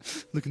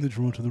right. Look in the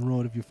drawer to the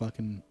right of your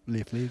fucking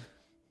left leg.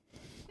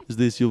 Is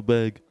this your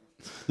bag?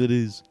 It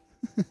is.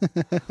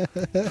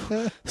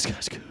 This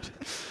guy's good.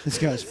 This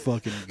guy's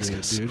fucking This good,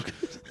 guy's so dude.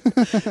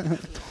 good.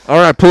 All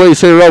right, police,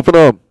 here, open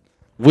up.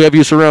 We have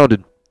you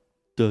surrounded.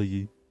 Do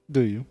you? Do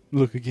you?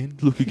 Look again.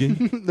 Look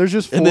again. There's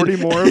just And 40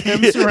 then- more of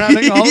him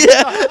surrounding all the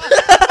Yeah.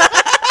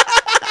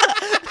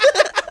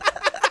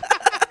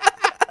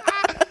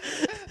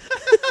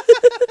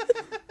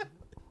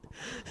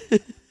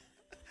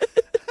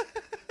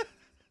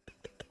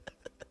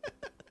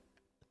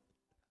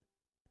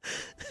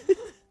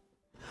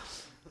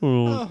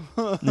 All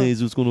right.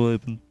 Nays, what's going to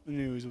happen? I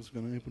knew what's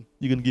going to happen.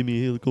 You going to give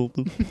me a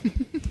helicopter?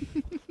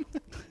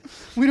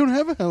 We don't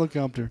have a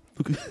helicopter.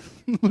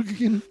 Look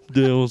again.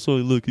 Dale,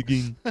 sorry, look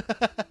again.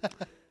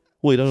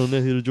 Wait, I don't know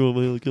how to drive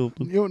a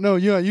helicopter. You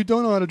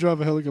don't know how to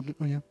drive a helicopter.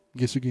 Oh, yeah.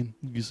 Guess again.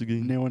 Guess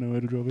again. Now I know how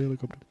to drive a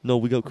helicopter. No,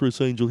 we got Chris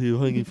Angel here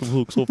hanging from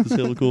hooks off this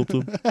helicopter.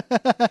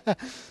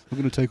 We're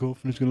going to take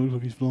off and it's going to look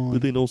like he's flying.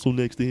 But then also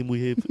next to him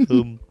we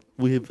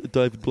have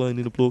David Blaine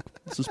in a block,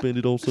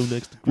 suspended also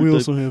next to We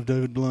also have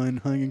David Blaine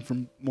hanging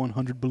from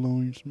 100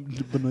 balloons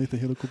beneath the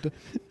helicopter.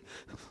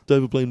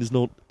 David Blaine is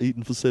not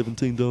eaten for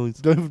 17 days.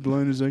 David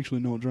Blaine has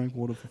actually not drank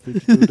water for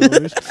 52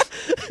 days.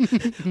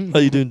 How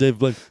you doing, David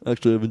Blaine?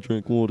 Actually, I haven't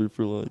drank water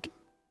for like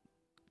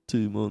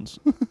 2 months.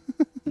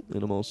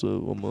 And I'm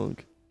also a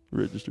monk,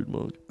 registered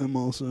monk. I'm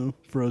also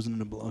frozen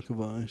in a block of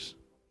ice.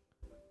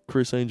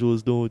 Chris Angel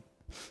has died.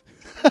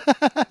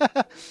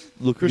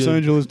 Look Chris again.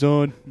 Angel has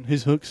died.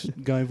 His hooks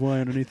gave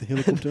way underneath the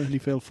helicopter and he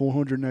fell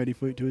 480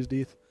 feet to his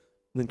death.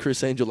 Then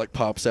Chris Angel like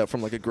pops out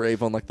from like a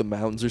grave on like the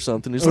mountains or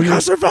something. He's Oh, like, yeah. I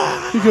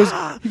survived!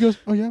 He goes,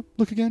 oh yeah,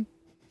 look again.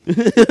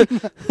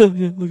 Oh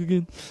yeah, look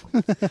again.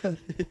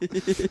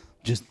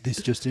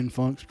 Just in,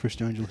 folks.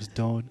 Chris Angel has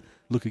died.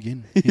 Look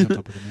again. He's on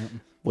top of the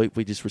mountain. Wait,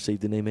 we just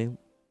received an email.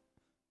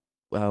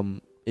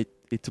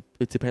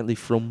 It's apparently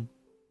from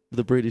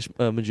the British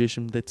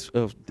magician that's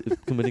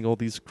committing all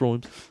these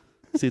crimes.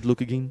 Said,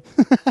 look again.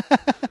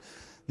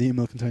 The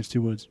email contains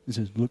 2 words. It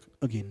says, look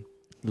again.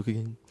 Look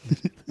again.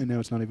 And now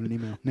it's not even an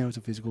email. Now it's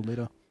a physical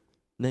letter.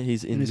 Now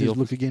he's in And it the says, office.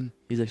 look again.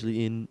 He's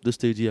actually in the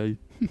studio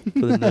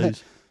for the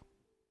news.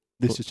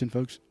 This just in,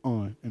 folks.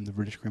 I am the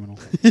British criminal.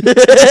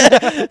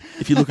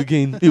 If you look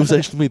again, it was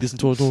actually me this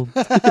entire time.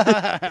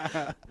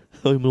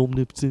 I'm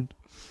omnipotent.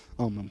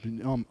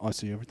 I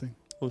see everything.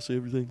 I see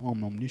everything.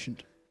 I'm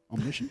omniscient.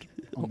 Omniscient.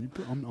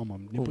 I'm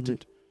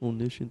omnipotent.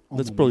 Omniscient. I'm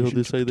That's probably how they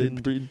omniscient. say that in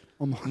Britain.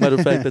 I'm Matter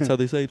of fact, that's how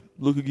they say it.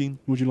 Look again.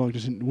 Would you like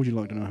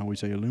to know how we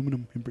say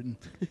aluminum in Britain?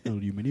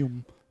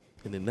 Aluminium.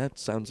 And then that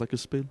sounds like a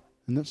spell.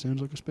 And that sounds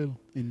like a spell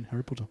in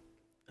Harry Potter.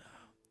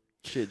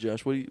 Shit,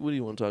 Josh, what do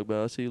you want to talk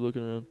about? I see you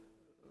looking around.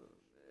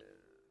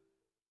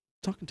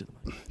 Talking to the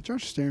mic.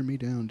 Josh is staring me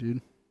down,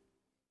 dude.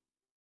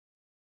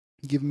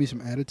 Giving me some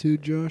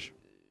attitude, Josh.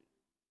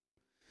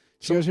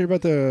 Did you guys hear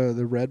about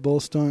the Red Bull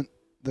stunt?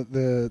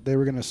 That they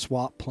were gonna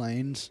swap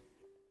planes.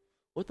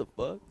 What the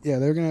fuck? Yeah,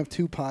 they were gonna have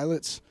 2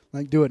 pilots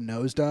like do a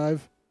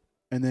nosedive,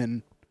 and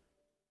then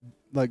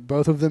like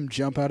both of them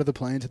jump out of the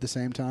planes at the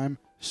same time,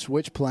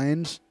 switch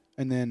planes,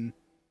 and then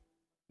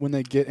when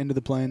they get into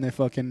the plane, they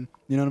fucking,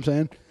 you know what I'm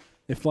saying?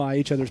 They fly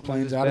each other's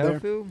planes out of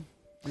there.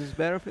 This is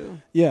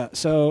Battlefield? Yeah,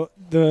 so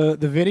the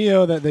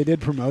video that they did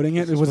promoting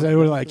it was they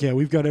were like, yeah,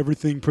 we've got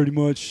everything pretty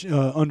much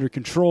under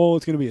control.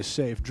 It's gonna be a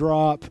safe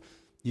drop.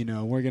 You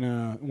know, we're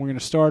gonna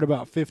start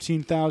about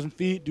 15,000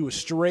 feet, do a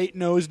straight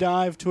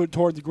nosedive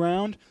toward the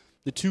ground.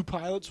 The 2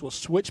 pilots will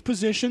switch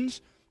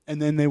positions,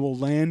 and then they will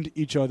land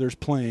each other's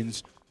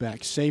planes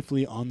back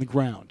safely on the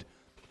ground.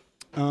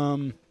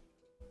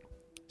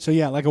 So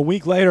yeah, like a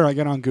week later, I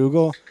get on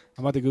Google.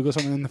 I'm about to Google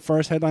something, and the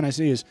first headline I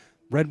see is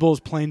Red Bull's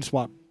plane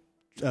swap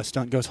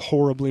stunt goes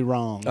horribly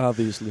wrong.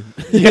 Obviously.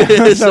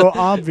 Yeah, so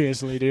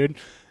obviously, dude.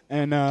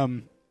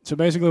 And so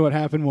basically what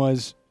happened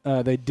was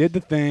they did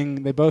the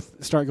thing. They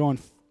both start going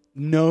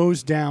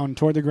nose down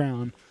toward the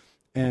ground.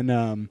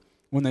 And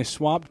when they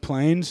swapped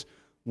planes,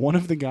 one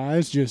of the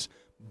guys just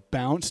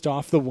bounced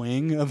off the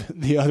wing of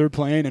the other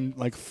plane and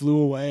like flew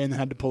away and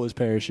had to pull his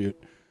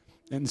parachute.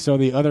 And so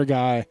the other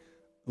guy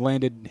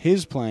landed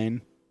his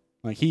plane.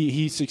 Like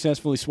he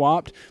successfully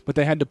swapped, but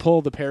they had to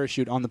pull the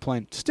parachute on the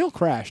plane. Still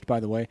crashed, by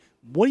the way.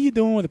 What are you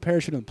doing with a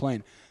parachute on the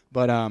plane?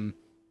 But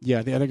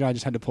yeah, the other guy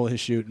just had to pull his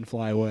chute and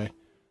fly away.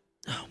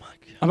 Oh my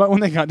god! About when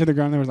they got to the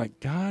ground, they were like,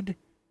 "God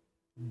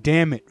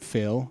damn it,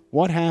 Phil!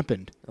 What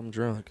happened?" I'm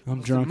drunk.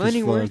 I'm drunk as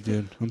money fuck, worth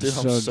dude. I'm Dude,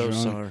 so I'm so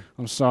drunk. sorry.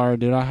 I'm sorry,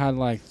 dude. I had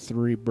like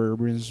 3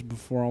 bourbons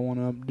before I went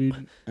up,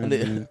 dude. And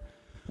And,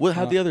 Well,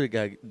 how'd the other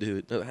guy do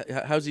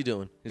it? How's he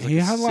doing? He's like He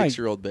a had, like-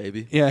 6-year-old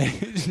baby. yeah,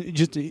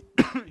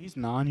 he's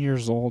 9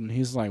 years old and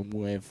he's like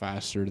way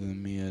faster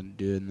than me and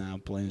dude now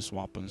playing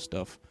swapping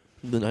stuff.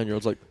 The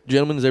 9-year-old's like,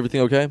 gentlemen, is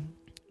everything okay?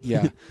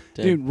 Yeah.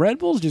 Damn. Dude, Red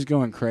Bull's just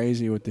going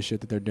crazy with the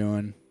shit that they're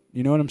doing.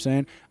 You know what I'm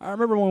saying? I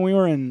remember when we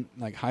were in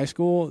like high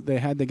school, they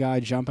had the guy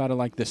jump out of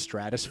like the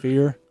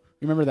stratosphere.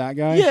 You remember that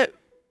guy? Yeah.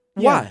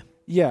 Why?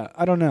 Yeah,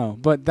 I don't know.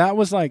 But that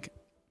was like,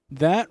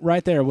 that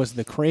right there was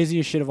the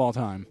craziest shit of all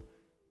time.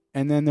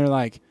 And then they're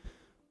like,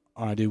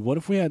 all right, dude, what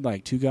if we had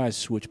like 2 guys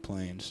switch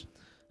planes?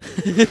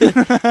 What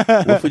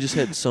if we just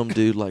had some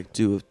dude like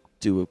do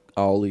a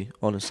ollie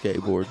on a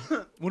skateboard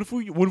What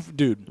if,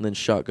 dude, and then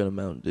shotgun a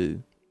Mountain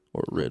Dew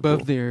or a Red Above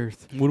Bull? the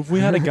earth. what if we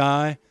had a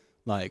guy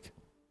like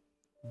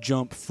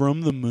jump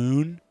from the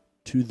moon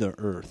to the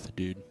earth,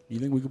 dude? You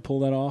think we could pull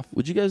that off?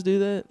 Would you guys do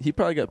that? He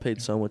probably got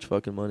paid so much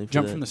fucking money for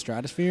Jump that. from the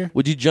stratosphere?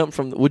 Would you jump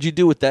from? Would you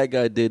do what that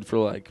guy did for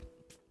like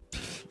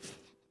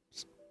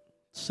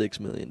 $6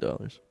 million?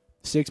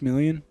 6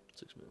 million?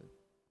 6 million.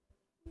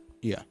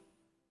 Yeah.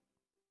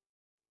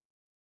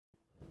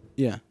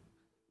 Yeah.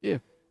 Yeah.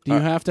 Do you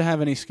have to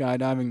have any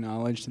skydiving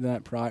knowledge to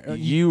that prior?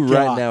 You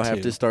right got now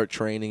have to start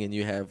training, and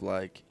you have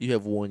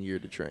 1 year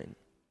to train.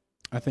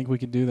 I think we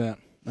could do that.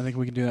 I think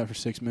we could do that for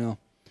 $6 million.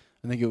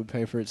 I think it would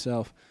pay for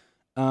itself.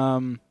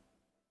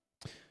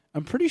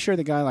 I'm pretty sure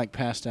the guy like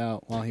passed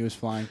out while he was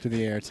flying through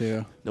the air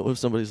too. No, if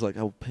somebody's like,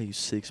 "I'll pay you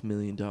 $6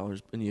 million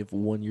and you have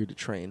 1 year to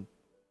train,"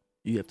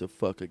 you have to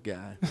fuck a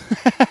guy.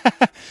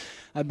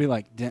 I'd be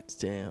like,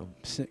 Damn.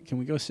 Can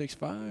we go 6'5"?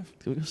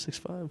 Can we go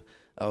 6'5"?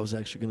 I was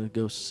actually gonna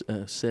go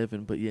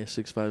 7, but yeah,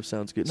 6'5"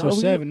 sounds good. So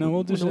 7. No,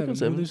 we'll do 7.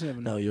 We'll do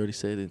 7. No, you already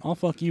said it. I'll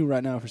fuck you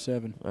right now for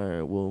 7. All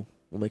right, we'll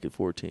make it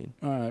 14.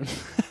 All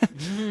right.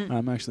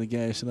 I'm actually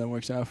gay, so that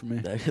works out for me.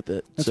 I get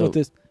that. That's so what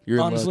this. you're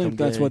in Honestly, luck, I'm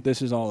that's gay. what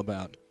this is all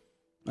about.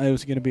 It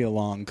was going to be a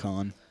long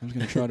con. I was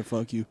going to try to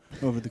fuck you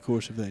over the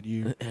course of that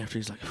year. After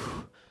he's like,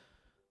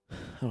 I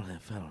don't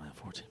have $14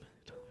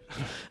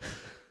 million.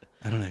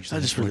 I don't actually.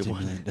 I just have really $14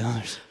 want million.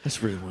 I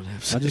just really want to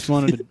have sex. I just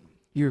wanted to.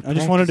 You're I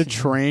just wanted to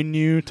practicing. train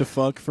you to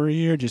fuck for a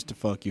year, just to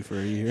fuck you for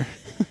a year.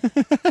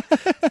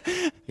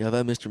 Yeah,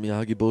 that Mr.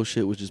 Miyagi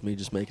bullshit was just me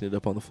just making it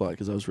up on the fly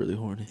because I was really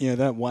horny. Yeah,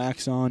 that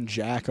wax on,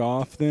 jack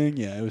off thing.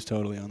 Yeah, it was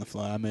totally on the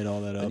fly. I made all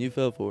that up. And you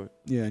fell for it.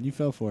 Yeah, and you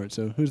fell for it.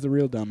 So who's the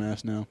real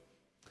dumbass now?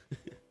 Oh,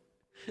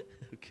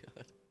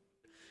 God.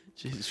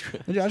 Jesus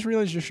Christ. I just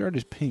realized your shirt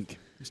is pink.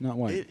 It's not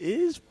white. It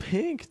is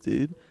pink,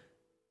 dude.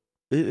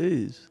 It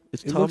is.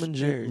 It's It Tom looked- and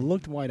Jerry. It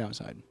looked white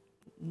outside.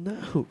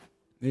 No.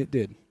 It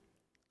did.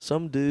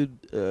 Some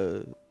dude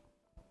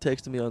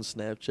texted me on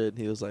Snapchat and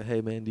he was like, "Hey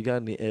man, you got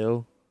any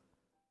L?"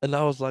 And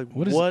I was like,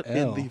 What is "What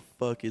L? in the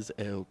fuck is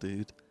L,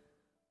 dude?"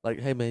 Like,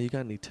 "Hey man, you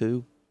got any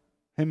 2?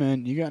 Hey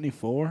man, you got any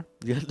 4?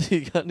 You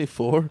got any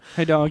 4?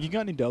 Hey dog, you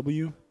got any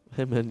W?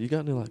 Hey man, you got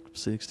any like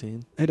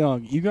 16? Hey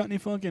dog, you got any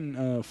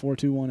fucking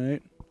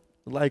 4218?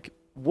 Like,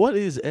 what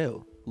is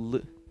L?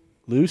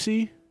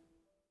 Lucy?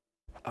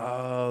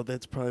 Oh,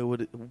 that's probably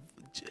what it.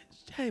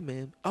 Hey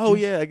man. Oh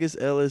Just- yeah, I guess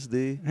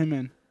LSD. Hey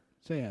man,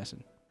 say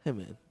acid. Hey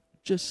man,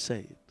 just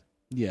say it.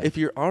 Yeah. If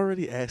you're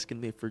already asking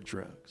me for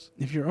drugs,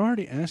 If you're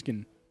already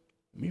asking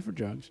me for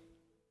drugs,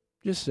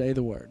 just say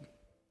the word.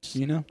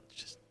 You know?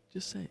 just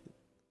say it.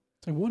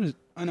 It's like, what is...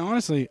 And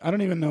honestly, I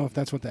don't even know if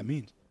that's what that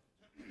means.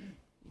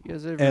 You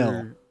guys ever?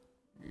 L.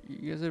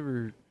 You guys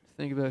ever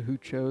think about who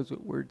chose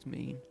what words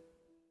mean?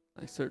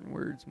 Like certain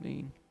words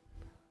mean.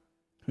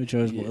 Who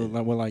chose Yeah.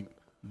 what, like,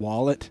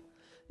 wallet?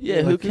 Yeah,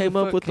 Yeah, who like, who came the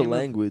up fuck with the came up-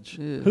 language?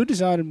 Yeah. Who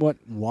decided what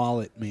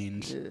wallet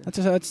means? Yeah.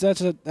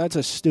 That's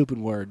a stupid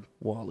word.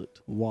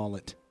 Wallet.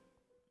 Wallet.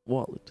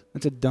 Wallet.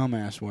 That's a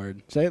dumbass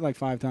word. Say it like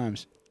 5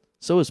 times.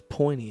 So is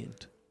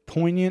poignant.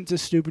 Poignant's a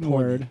stupid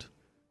word. Poignant.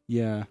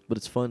 Yeah. But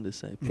it's fun to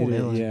say. It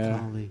Poignant. is, yeah.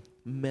 Melancholy.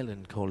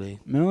 Melancholy.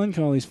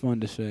 Melancholy's fun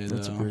to say, though.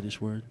 That's a British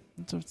word.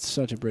 It's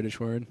such a British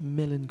word.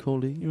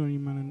 Melancholy.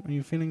 Are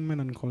you feeling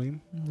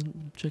melancholy?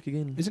 Check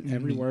again. Isn't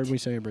every Meat. word we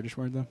say a British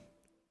word, though?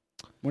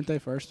 Weren't they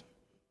first?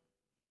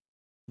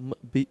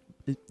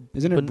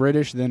 Isn't it Bin-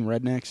 British, then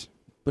rednecks?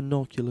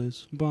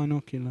 Binoculars.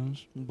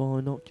 Binoculars.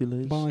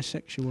 Binoculars.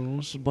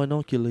 Bisexuals.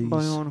 Binoculars.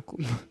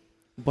 Bionicle.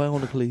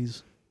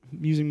 Binoculars.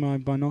 Using my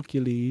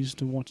binoculars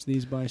to watch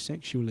these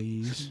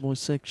bisexualies.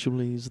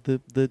 Bisexualies.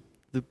 The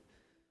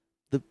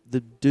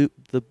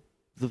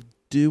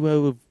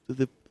duo of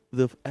the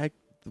act.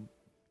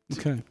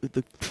 Okay.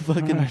 The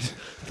fucking Alright.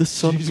 the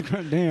son. Jesus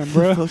Christ, damn, The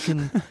bro.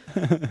 fucking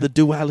the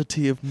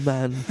duality of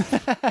man.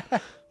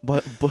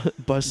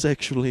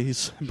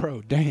 Bisexualies.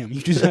 Bro, damn.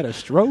 You just had a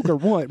stroke or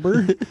what,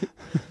 bro?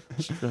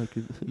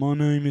 My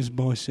name is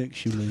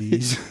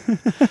Bisexualies.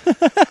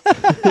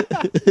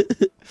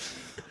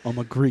 I'm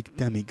a Greek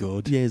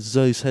demigod. Yeah,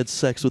 Zeus had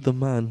sex with a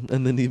man,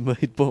 and then he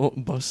made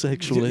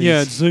bisexualies.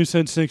 Yeah, Zeus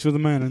had sex with a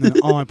man, and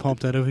then I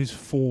popped out of his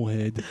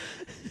forehead.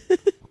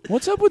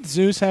 What's up with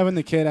Zeus having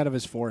the kid out of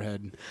his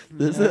forehead?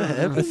 Does that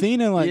happen?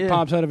 Athena Yeah.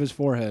 pops out of his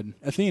forehead.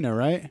 Athena,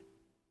 right?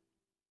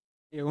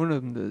 Yeah, one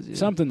of them does. Yeah.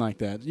 Something like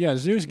that. Yeah,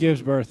 Zeus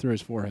gives birth through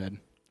his forehead.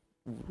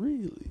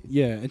 Really?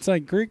 Yeah, it's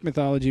like Greek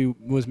mythology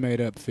was made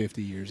up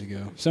 50 years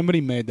ago.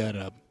 Somebody made that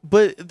up.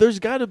 But there's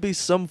got to be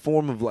some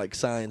form of like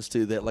science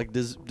to that. Like,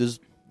 does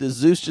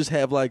Zeus just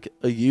have like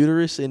a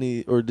uterus,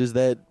 or does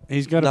that?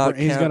 He's got Not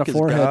he's got count a 'cause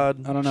forehead.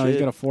 God I don't know. He's shit?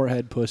 got a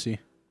forehead pussy.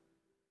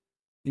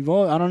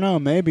 I don't know.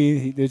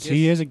 Maybe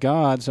he is a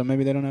god, so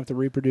maybe they don't have to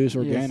reproduce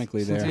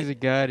organically Since there. he's a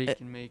god, he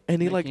can make. And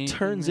he make like anything,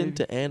 turns maybe.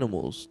 into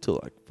animals to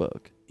like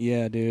fuck.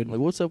 Yeah, dude. Like,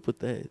 what's up with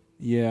that?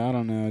 Yeah, I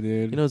don't know,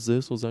 dude. You know,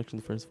 Zeus was actually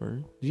the first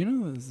furry. Do you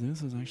know that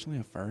Zeus was actually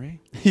a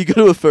furry? You go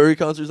to a furry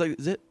concert, it's like,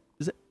 is that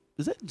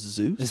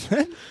Zeus? Is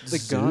that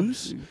the god,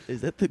 Zeus?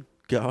 Is that the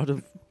god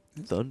of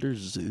thunder,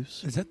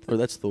 Zeus? Is that Or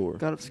that's Thor.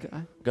 god of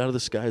sky. God of the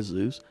sky,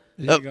 Zeus. Is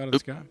he the god of the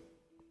sky?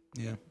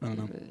 Yeah, I don't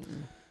know.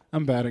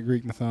 I'm bad at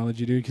Greek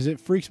mythology, dude, because it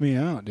freaks me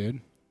out, dude.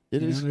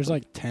 It You is. know, there's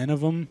like 10 of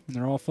them, and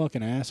they're all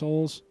fucking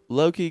assholes.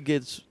 Loki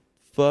gets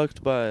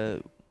fucked by.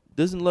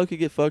 Doesn't Loki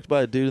get fucked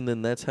by a dude, and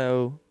then that's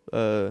how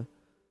the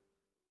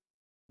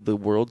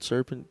world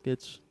serpent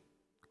gets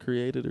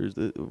created, or is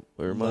it?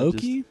 Or am I just-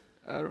 Loki?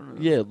 I don't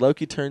know. Yeah,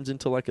 Loki turns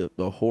into like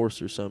a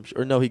horse or some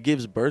or no, he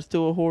gives birth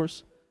to a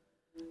horse,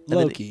 then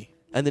Loki.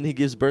 and then he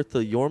gives birth to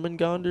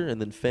Jormungandr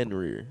and then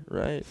Fenrir,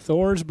 right?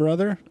 Thor's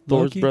brother?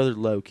 Thor's Loki? brother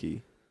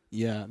Loki.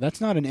 Yeah, that's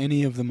not in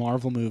any of the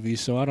Marvel movies,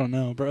 so I don't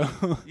know, bro.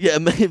 Yeah,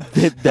 man,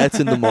 that's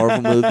in the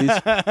Marvel movies.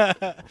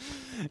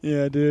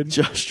 Yeah, dude.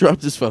 Josh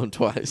dropped his phone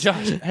twice.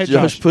 Josh,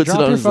 puts it drop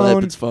on your his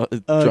lap. phone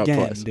It's dropped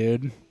again, twice.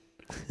 dude.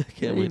 I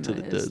can't wait till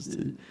it Nice, does,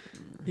 too.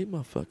 Eat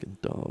my fucking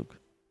dog.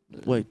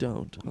 Wait,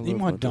 don't. I Eat love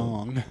my dog.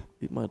 dong.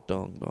 Eat my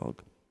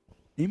dog.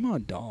 Eat my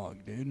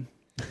dog, dude.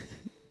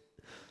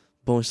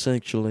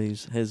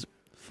 Bisexuals has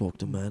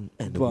fucked a man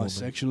and a woman.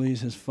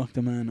 Bisexuals has fucked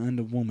a man and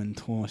a woman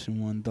twice in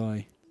one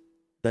day.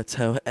 That's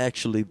how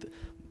actually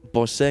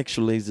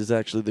bisexuals is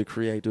actually the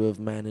creator of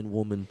man and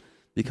woman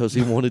because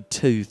he wanted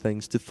two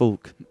things to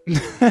fuck.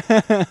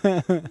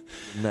 And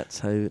that's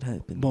how it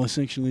happened.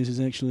 Bisexuals is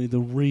actually the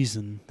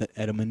reason that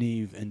Adam and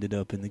Eve ended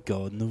up in the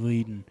Garden of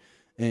Eden.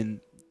 And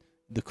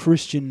the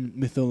Christian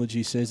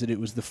mythology says that it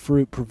was the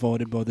fruit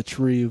provided by the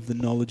tree of the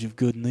knowledge of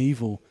good and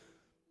evil.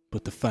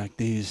 But the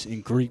fact is,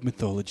 in Greek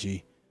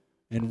mythology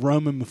and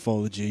Roman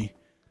mythology,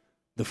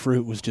 the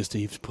fruit was just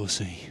Eve's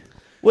pussy.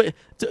 Wait,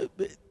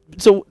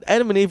 so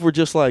Adam and Eve were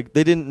just like,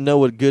 they didn't know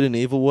what good and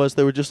evil was.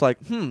 They were just like,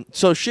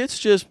 so shit's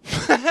just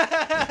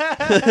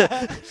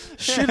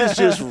shit is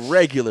just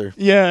regular.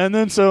 Yeah, and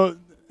then so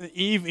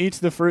Eve eats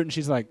the fruit and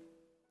she's like,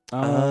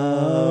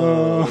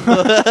 oh.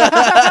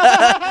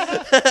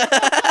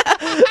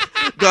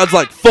 God's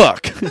like,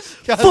 fuck.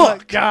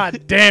 Fuck.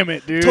 God damn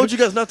it, dude. Told you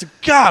guys not to.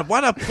 God,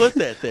 why'd I put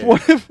that there?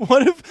 What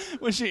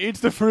if when she eats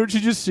the fruit, she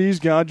just sees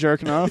God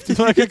jerking off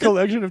to like a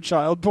collection of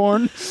child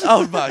porn?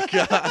 Oh my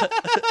God.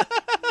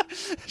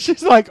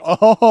 She's like,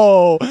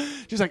 oh.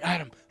 She's like,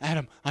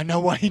 Adam, I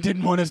know why he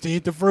didn't want us to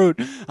eat the fruit.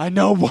 I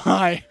know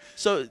why.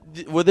 So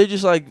were they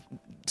just like,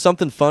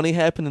 something funny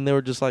happened and they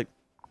were just like,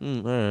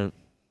 all right.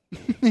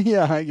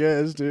 Yeah, I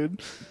guess, dude.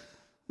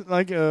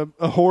 Like a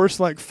horse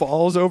like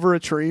falls over a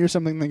tree or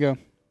something. They go,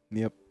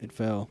 yep, it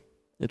fell.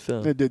 It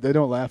fell. They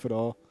don't laugh at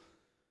all.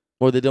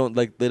 Or they don't,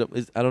 like,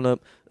 I don't know.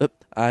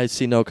 I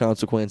see no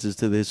consequences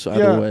to this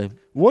either way.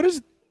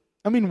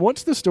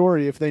 What's the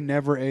story if they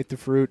never ate the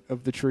fruit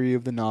of the tree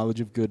of the knowledge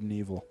of good and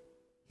evil?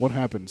 What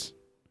happens?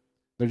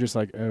 They're just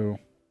like, oh.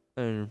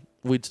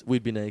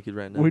 We'd be naked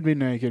right now. We'd be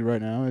naked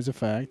right now, as a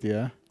fact,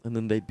 yeah. And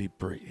then they'd be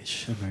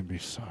British. And they'd be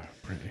so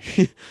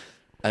British.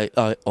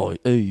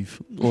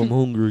 Eve, I'm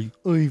hungry.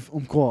 Eve,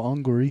 I'm quite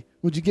hungry.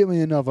 Would you get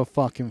me another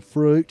fucking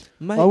fruit?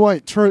 Mate. Oh,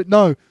 wait, tree.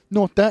 No,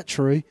 not that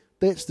tree.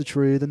 That's the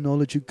tree of the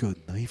knowledge of good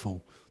and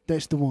evil.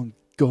 That's the one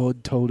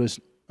God told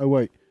us. Oh,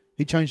 wait.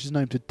 He changed his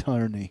name to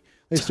Tony.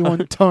 That's the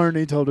one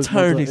Tony told us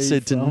not to Tony eat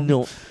said to from.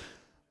 not.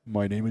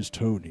 My name is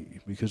Tony,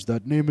 because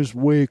that name is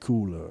way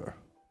cooler.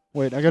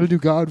 Wait, I gotta do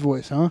God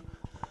voice, huh?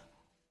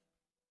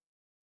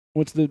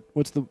 What's the,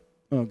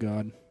 oh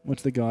God.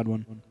 What's the God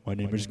one? My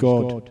name is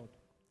God.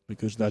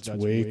 Because that's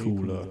way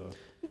cooler.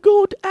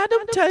 God,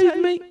 Adam told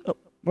me. Oh,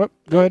 What?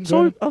 Go ahead.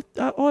 sorry,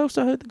 I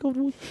also heard the God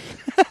voice.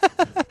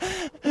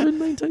 I didn't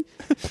mean to.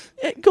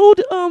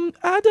 God,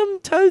 Adam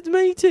told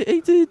me to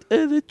eat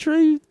the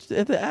tree,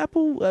 the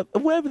apple,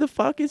 whatever the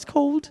fuck it's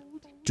called.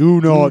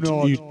 Do not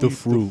eat the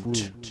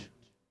fruit.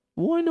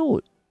 Why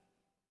not?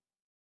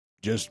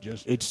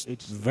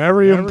 It's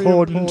very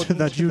important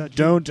that you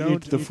don't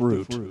eat the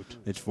fruit.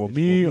 It's for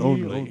me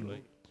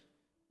only.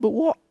 But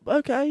what?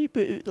 Okay,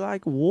 but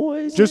like, why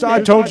is Just it?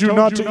 I told you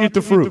not to eat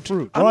the fruit.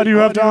 Why do you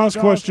have to ask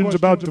questions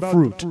about the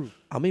fruit?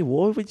 I mean,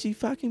 why would you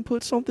fucking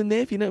put something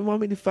there if you don't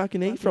want me to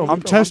fucking eat from I'm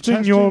it?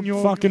 testing your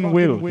fucking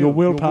will, your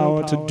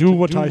willpower to do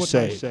what I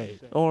say.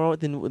 All right,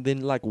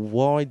 then, like,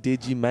 why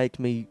did you make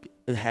me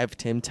have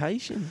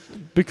temptation?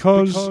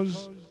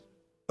 Because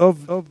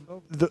of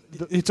the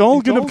it's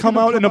all going to come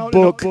out in a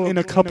book in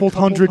a couple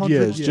hundred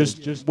years.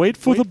 Just wait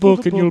for the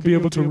book and you'll be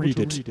able to read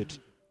it.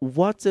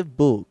 What's a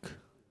book?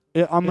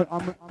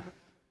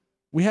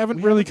 We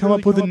haven't really come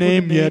up with a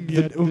name yet.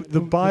 The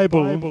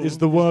Bible is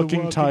the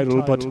working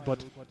title,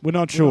 but we're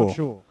not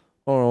sure.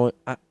 All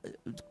right,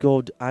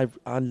 God, I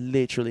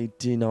literally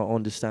do not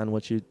understand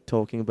what you're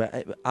talking about.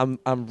 I'm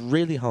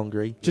really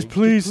hungry. Just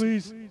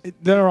please,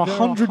 there are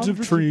hundreds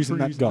of trees in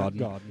that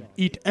garden.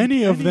 Eat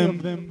any of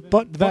them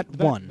but that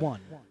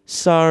one.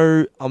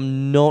 So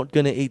I'm not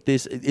gonna eat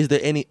this. Is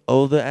there any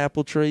other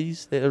apple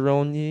trees that are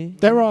on you?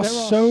 There are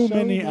so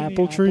many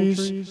apple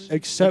trees,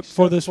 except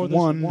for this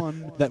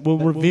one that will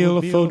reveal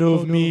a photo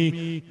of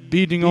me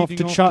beating off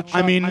the child.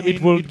 I mean,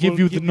 it will give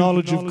you the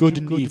knowledge of good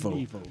and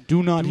evil.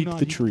 Do not eat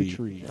the tree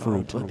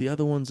fruit. But the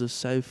other ones are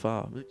so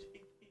far.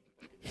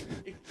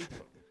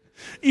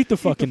 Eat the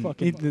fucking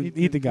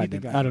eat the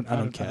goddamn. I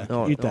don't care.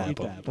 Eat the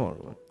apple. All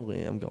right, well,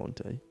 yeah, I'm going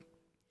to.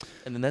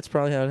 And then that's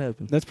probably how it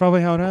happened. That's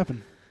probably how it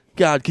happened.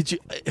 God, could you?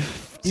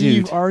 Dude.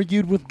 Eve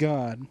argued with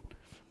God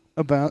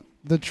about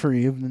the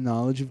tree of the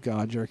knowledge of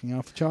God jerking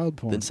off child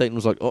porn. Then Satan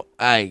was like, "Oh,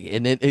 hey,"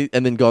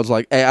 and then God's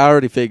like, "Hey, I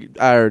already figured.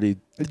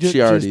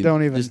 Just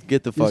don't even. Just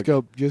get the fuck.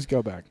 Just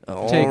go back.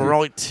 All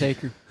right. Take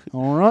her.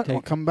 All right.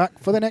 I'll come back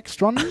for the next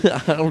one.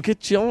 I'll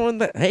get you on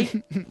that. Hey,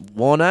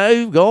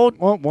 1-0, God.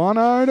 Well,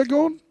 1-0 to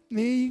God.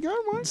 There you go,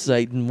 mate.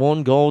 Satan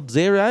 1, God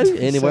 0.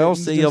 Anyway, I'll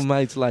Satan's see your just-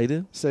 mates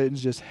later.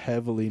 Satan's just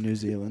heavily New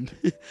Zealand.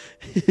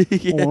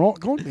 Yeah. All right,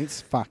 God,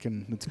 it's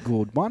a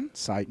good one.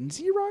 Satan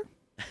 0.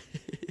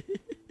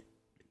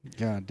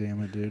 God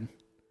damn it, dude.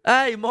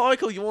 Hey,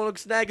 Michael, you want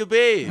to snag a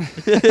beer?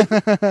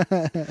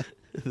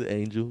 The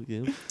angel,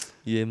 yeah.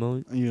 Yeah,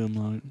 mate. Yeah,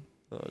 mate.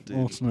 Oh,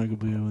 I'll dude. snag a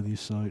beer with you,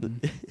 Satan.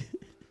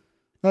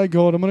 Hey,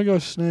 God, I'm going to go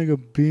snag a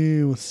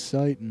beer with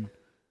Satan.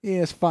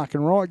 Yeah, it's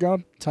fucking right,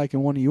 God.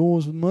 Taking one of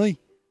yours with me.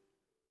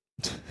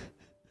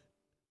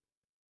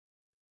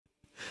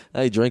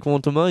 Hey, drink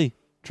one to me.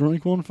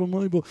 Drink one for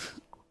me, but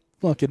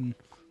fucking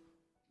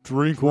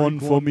drink one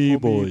for me,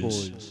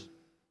 boys.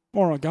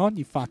 All right, God,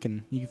 you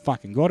fucking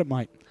got it,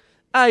 mate.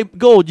 Hey,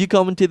 God, you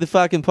coming to the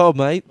fucking pub,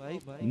 mate?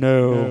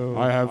 No,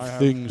 I have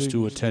things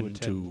to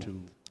attend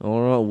to.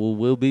 All right, well,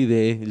 we'll be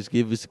there. Just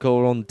give us a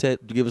call on the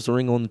give us a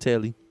ring on the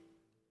telly.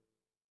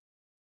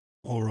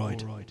 All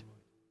right.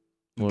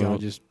 All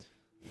God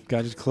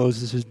right. just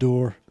closes his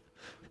door.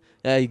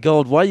 Hey,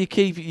 God, why you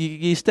keep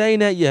you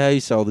staying at your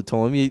house all the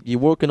time? You're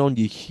working on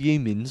your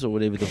humans or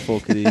whatever the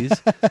fuck it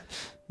is.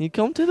 You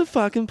come to the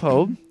fucking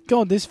pub.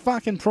 God, this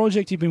fucking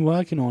project you've been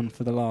working on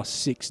for the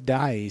last 6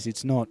 days,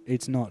 it's not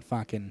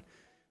fucking,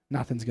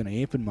 nothing's going to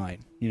happen,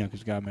 mate. You know,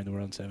 because God made the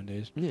world in 7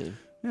 days. Yeah.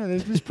 Yeah,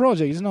 this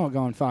project is not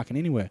going fucking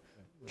anywhere.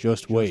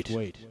 Just wait.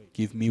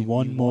 Give me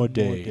one more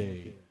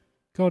day.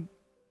 God,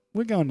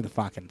 we're going to the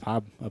fucking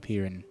pub up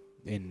here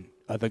in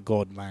other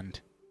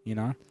Godland, you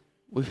know?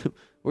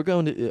 We're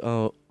going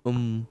to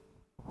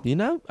you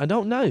know, I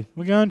don't know.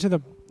 We're going to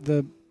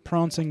the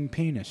Prancing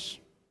Penis.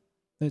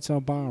 That's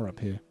our bar up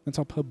here. That's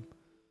our pub.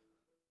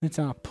 That's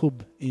our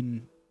pub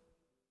in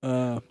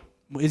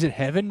is it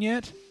heaven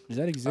yet? Does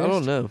that exist? I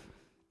don't know.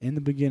 In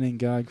the beginning,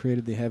 God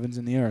created the heavens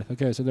and the earth.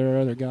 Okay, so there are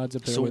other gods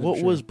up there. So with what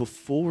him, was sure.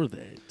 before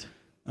that?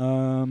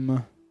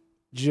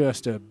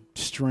 Just a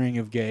string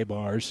of gay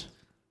bars.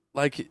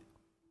 Like,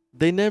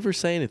 they never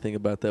say anything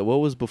about that. What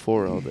was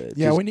before all that?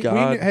 Yeah, Just we need.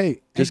 God?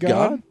 Hey, Just God,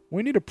 God?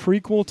 we need a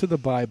prequel to the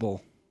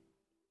Bible.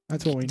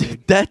 That's what we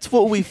need. That's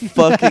what we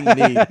fucking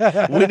need.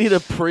 We need a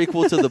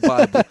prequel to the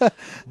Bible.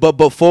 But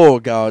before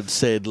God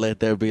said, "Let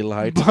there be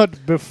light,"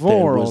 But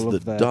before there was all the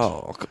of that,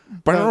 dark.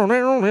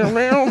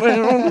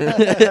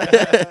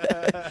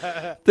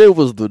 There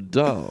was the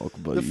dark.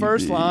 But the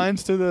first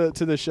lines to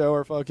the show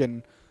are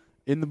fucking.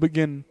 In the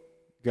beginning,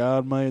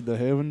 God made the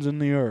heavens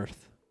and the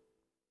earth.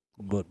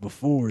 But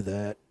before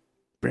that,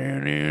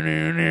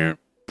 there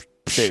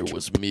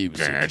was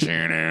music.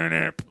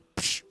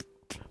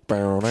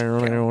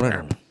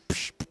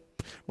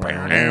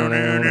 and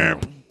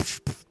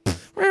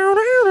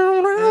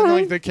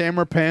like the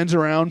camera pans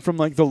around from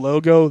like the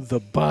logo, the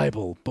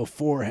Bible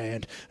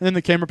beforehand, and then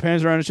the camera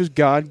pans around. It's just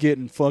God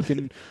getting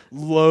fucking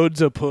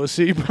loads of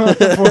pussy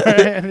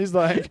beforehand. He's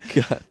like,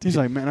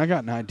 man, I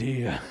got an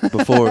idea.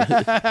 before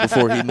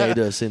he made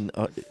us in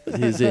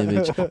his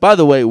image. By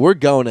the way, we're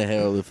going to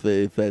hell if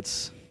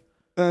that's.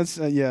 That's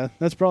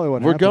that's probably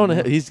what We're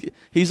happened. going to.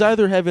 He's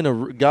either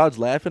having God's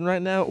laughing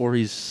right now, or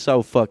he's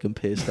so fucking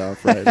pissed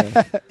off right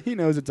now. He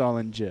knows it's all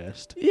in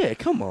jest. Yeah,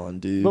 come on,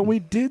 dude. But we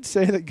did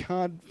say that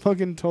God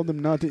fucking told them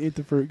not to eat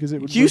the fruit because it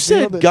would. You reveal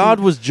said that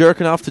God was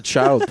jerking off to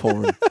child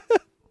porn.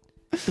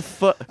 The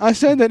fuck? I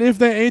said that if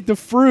they ate the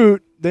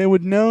fruit, they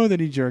would know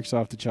that he jerks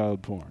off to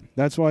child porn.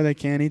 That's why they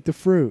can't eat the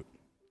fruit.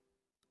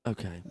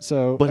 Okay,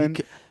 So, but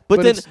and but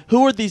then it's-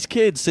 who are these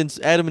kids? Since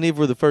Adam and Eve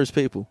were the first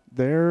people.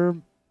 they're,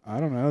 I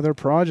don't know, they're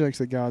projects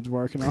that God's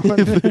working on.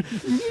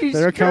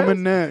 They're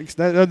coming next.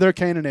 They're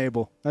Cain and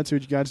Abel. That's who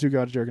God's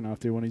jerking off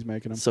to when he's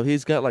making them. So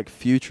he's got like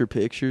future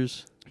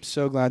pictures. I'm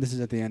so glad this is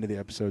at the end of the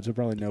episode, so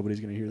probably nobody's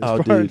going to hear this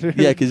Oh, part. dude,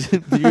 yeah, because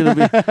you're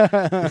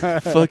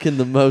gonna be fucking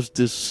the most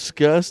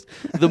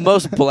the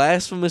most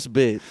blasphemous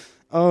bit.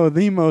 Oh,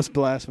 the most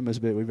blasphemous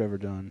bit we've ever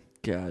done.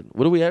 God,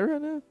 what are we at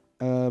right now?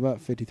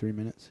 About 53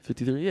 minutes.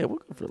 53. Yeah, we'll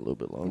go for a little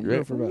bit We'll longer.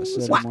 go for about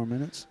 7 more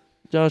minutes.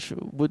 Josh,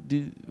 what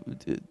did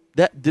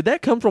that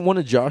come from one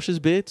of Josh's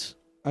bits?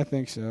 I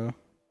think so.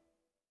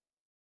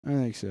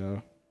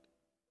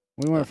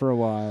 We went for a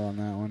while on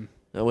that one.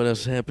 What else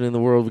is happening in the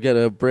world? We got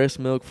a breast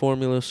milk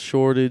formula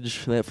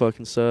shortage. That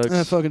fucking sucks.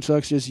 That fucking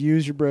sucks. Just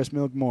use your breast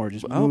milk more.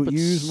 Just but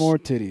use more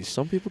titties.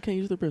 Some people can't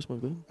use their breast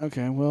milk though.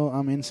 Okay, well,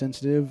 I'm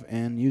insensitive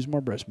and use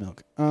more breast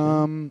milk. We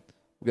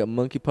got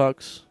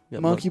monkeypox. We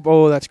got Monkey.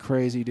 Oh, that's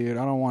crazy, dude.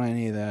 I don't want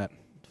any of that.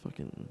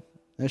 fucking.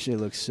 That shit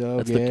looks so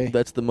That's gay.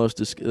 that's the most.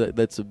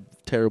 That's a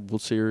terrible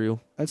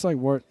cereal. That's like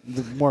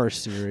the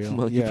worst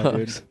cereal. Yeah,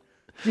 Monkeypox.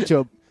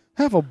 dude.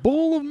 Have a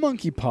bowl of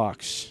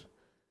monkeypox.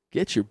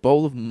 Get your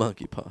bowl of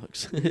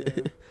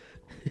monkeypox.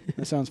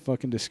 That sounds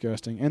fucking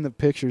disgusting. And the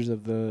pictures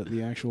of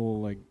the actual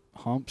like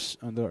humps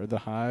and the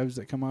hives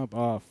that come up.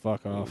 Oh,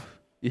 fuck off.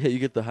 Yeah, you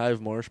get the hive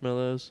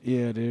marshmallows.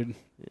 Yeah, dude.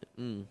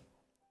 Yeah. Mm.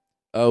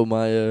 Oh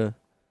my!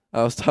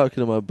 I was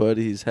talking to my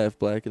buddy. He's half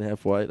black and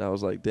half white. And I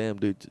was like, "Damn,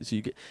 dude!" So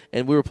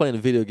and we were playing a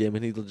video game,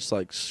 and he just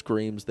like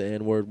screams the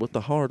N word with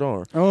the hard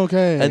R.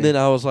 Okay. And then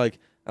I was like,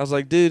 I was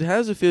like, dude, how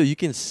does it feel? You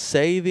can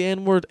say the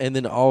N-word and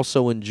then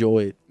also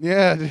enjoy it.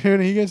 Yeah,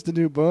 dude, he gets to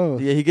do both.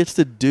 Yeah, he gets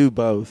to do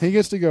both. He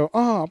gets to go,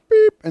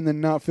 beep, and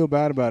then not feel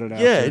bad about it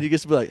after. Yeah, and he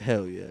gets to be like,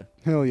 hell yeah.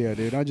 Hell yeah,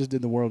 dude. I just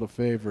did the world a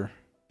favor.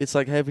 It's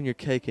like having your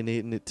cake and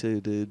eating it too,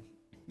 dude.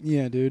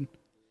 Yeah, dude.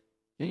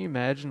 Can you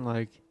imagine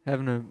like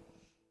having a,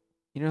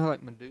 you know how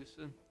like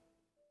Medusa,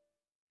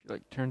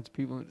 like turns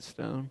people into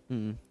stone,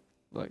 Mm.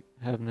 like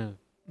having a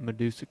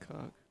Medusa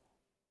cock.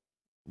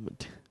 What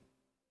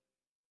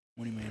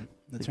do you mean?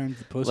 That turns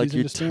the pussies Like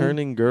you're into stone?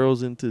 turning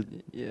girls into,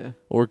 Yeah.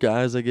 or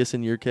guys, I guess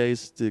in your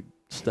case, to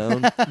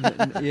stone.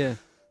 Yeah.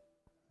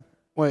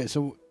 Wait,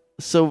 so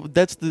So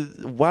that's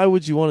why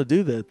would you want to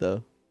do that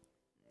though?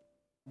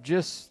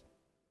 Just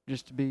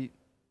to be,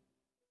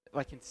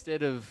 like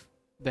instead of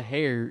the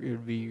hair, it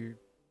would be your.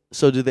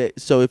 So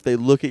if they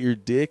look at your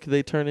dick,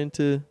 they turn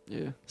into.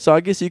 Yeah. So I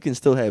guess you can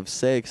still have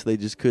sex. They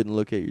just couldn't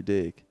look at your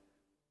dick.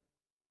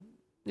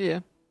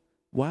 Yeah.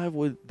 Why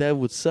would that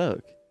would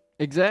suck?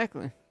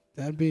 Exactly.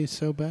 that'd be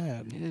so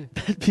bad. Yeah.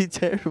 That'd be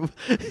terrible.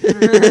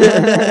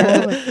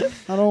 I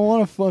don't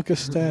want to fuck a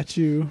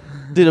statue.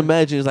 Dude,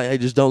 imagine it's like, hey,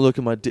 just don't look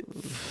at my dick.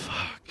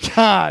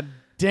 God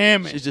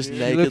damn it. She's just He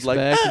naked, looks like.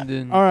 back and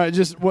then. All right,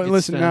 just It's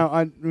listen stoned. now.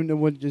 I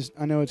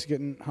know it's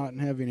getting hot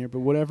and heavy in here, but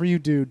whatever you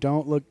do,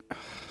 don't look. Oh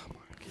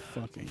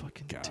my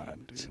fucking God,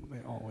 dude. They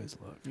always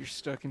look. You're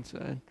stuck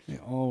inside. They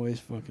always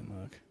fucking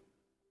look.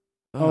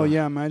 Oh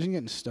yeah, imagine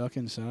getting stuck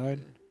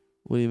inside.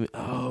 What do you mean?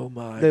 Oh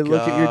my god. They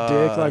look at your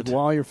dick like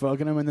while you're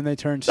fucking them, and then they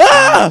turn.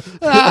 Ah!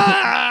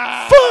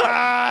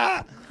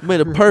 Fuck!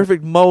 Made a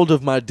perfect mold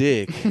of my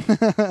dick.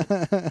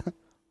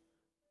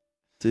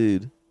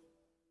 Dude.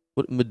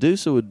 What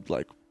Medusa would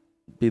like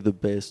be the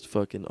best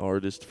fucking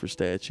artist for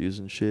statues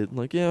and shit.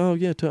 Like, yeah,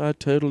 I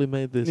totally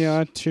made this. Yeah,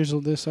 I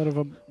chiseled this out of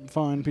a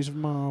fine piece of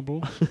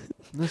marble.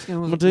 This guy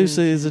was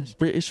Medusa is a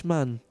British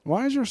man.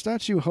 Why is your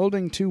statue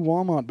holding 2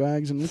 Walmart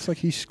bags and looks like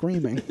he's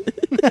screaming?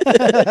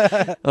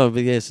 Oh,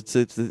 but yes,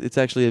 it's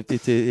actually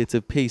it's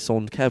a piece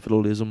on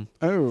capitalism.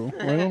 Oh,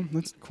 well,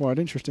 that's quite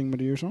interesting,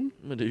 Medusa.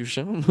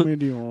 Medusa.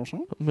 Medusa.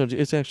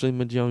 It's actually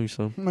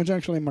Medusa. It's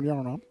actually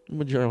Medusa.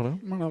 Medusa.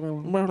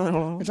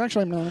 It's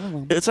actually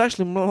It's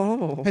actually.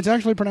 It's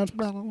actually pronounced.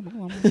 It's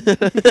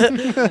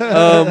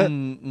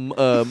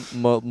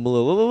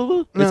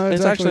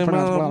actually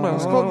pronounced.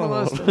 It's called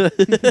molester.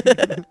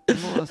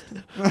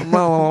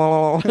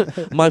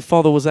 My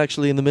father was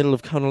actually in the middle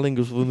of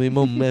cunnilingus with my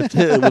mum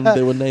when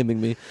they were naming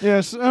me.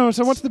 Yes. Oh,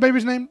 so what's the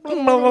baby's name?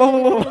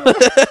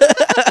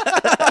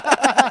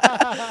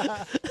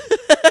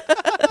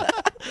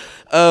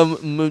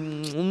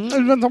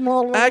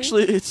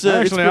 Actually, it's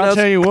Actually, I'll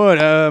tell you what.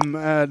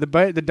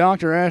 The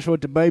doctor asked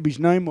what the baby's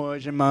name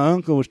was, and my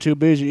uncle was too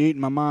busy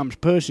eating my mom's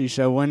pussy.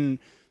 So when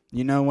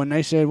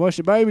they said, "What's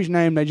the baby's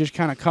name?" they just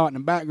kind of caught in the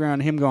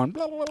background him going,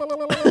 blah, blah, blah,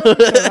 blah, blah. So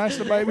that's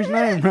the baby's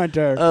name right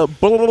there.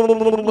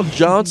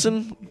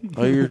 Johnson.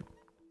 Oh, you're.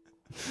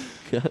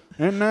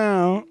 And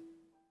now,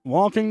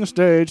 walking the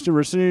stage to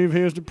receive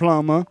his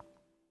diploma,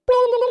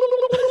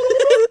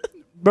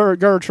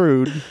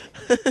 Gertrude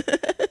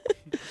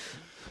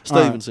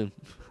Stevenson.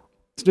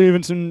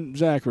 Stevenson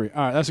Zachary.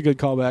 All right, that's a good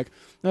callback.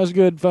 That was a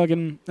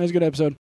good episode.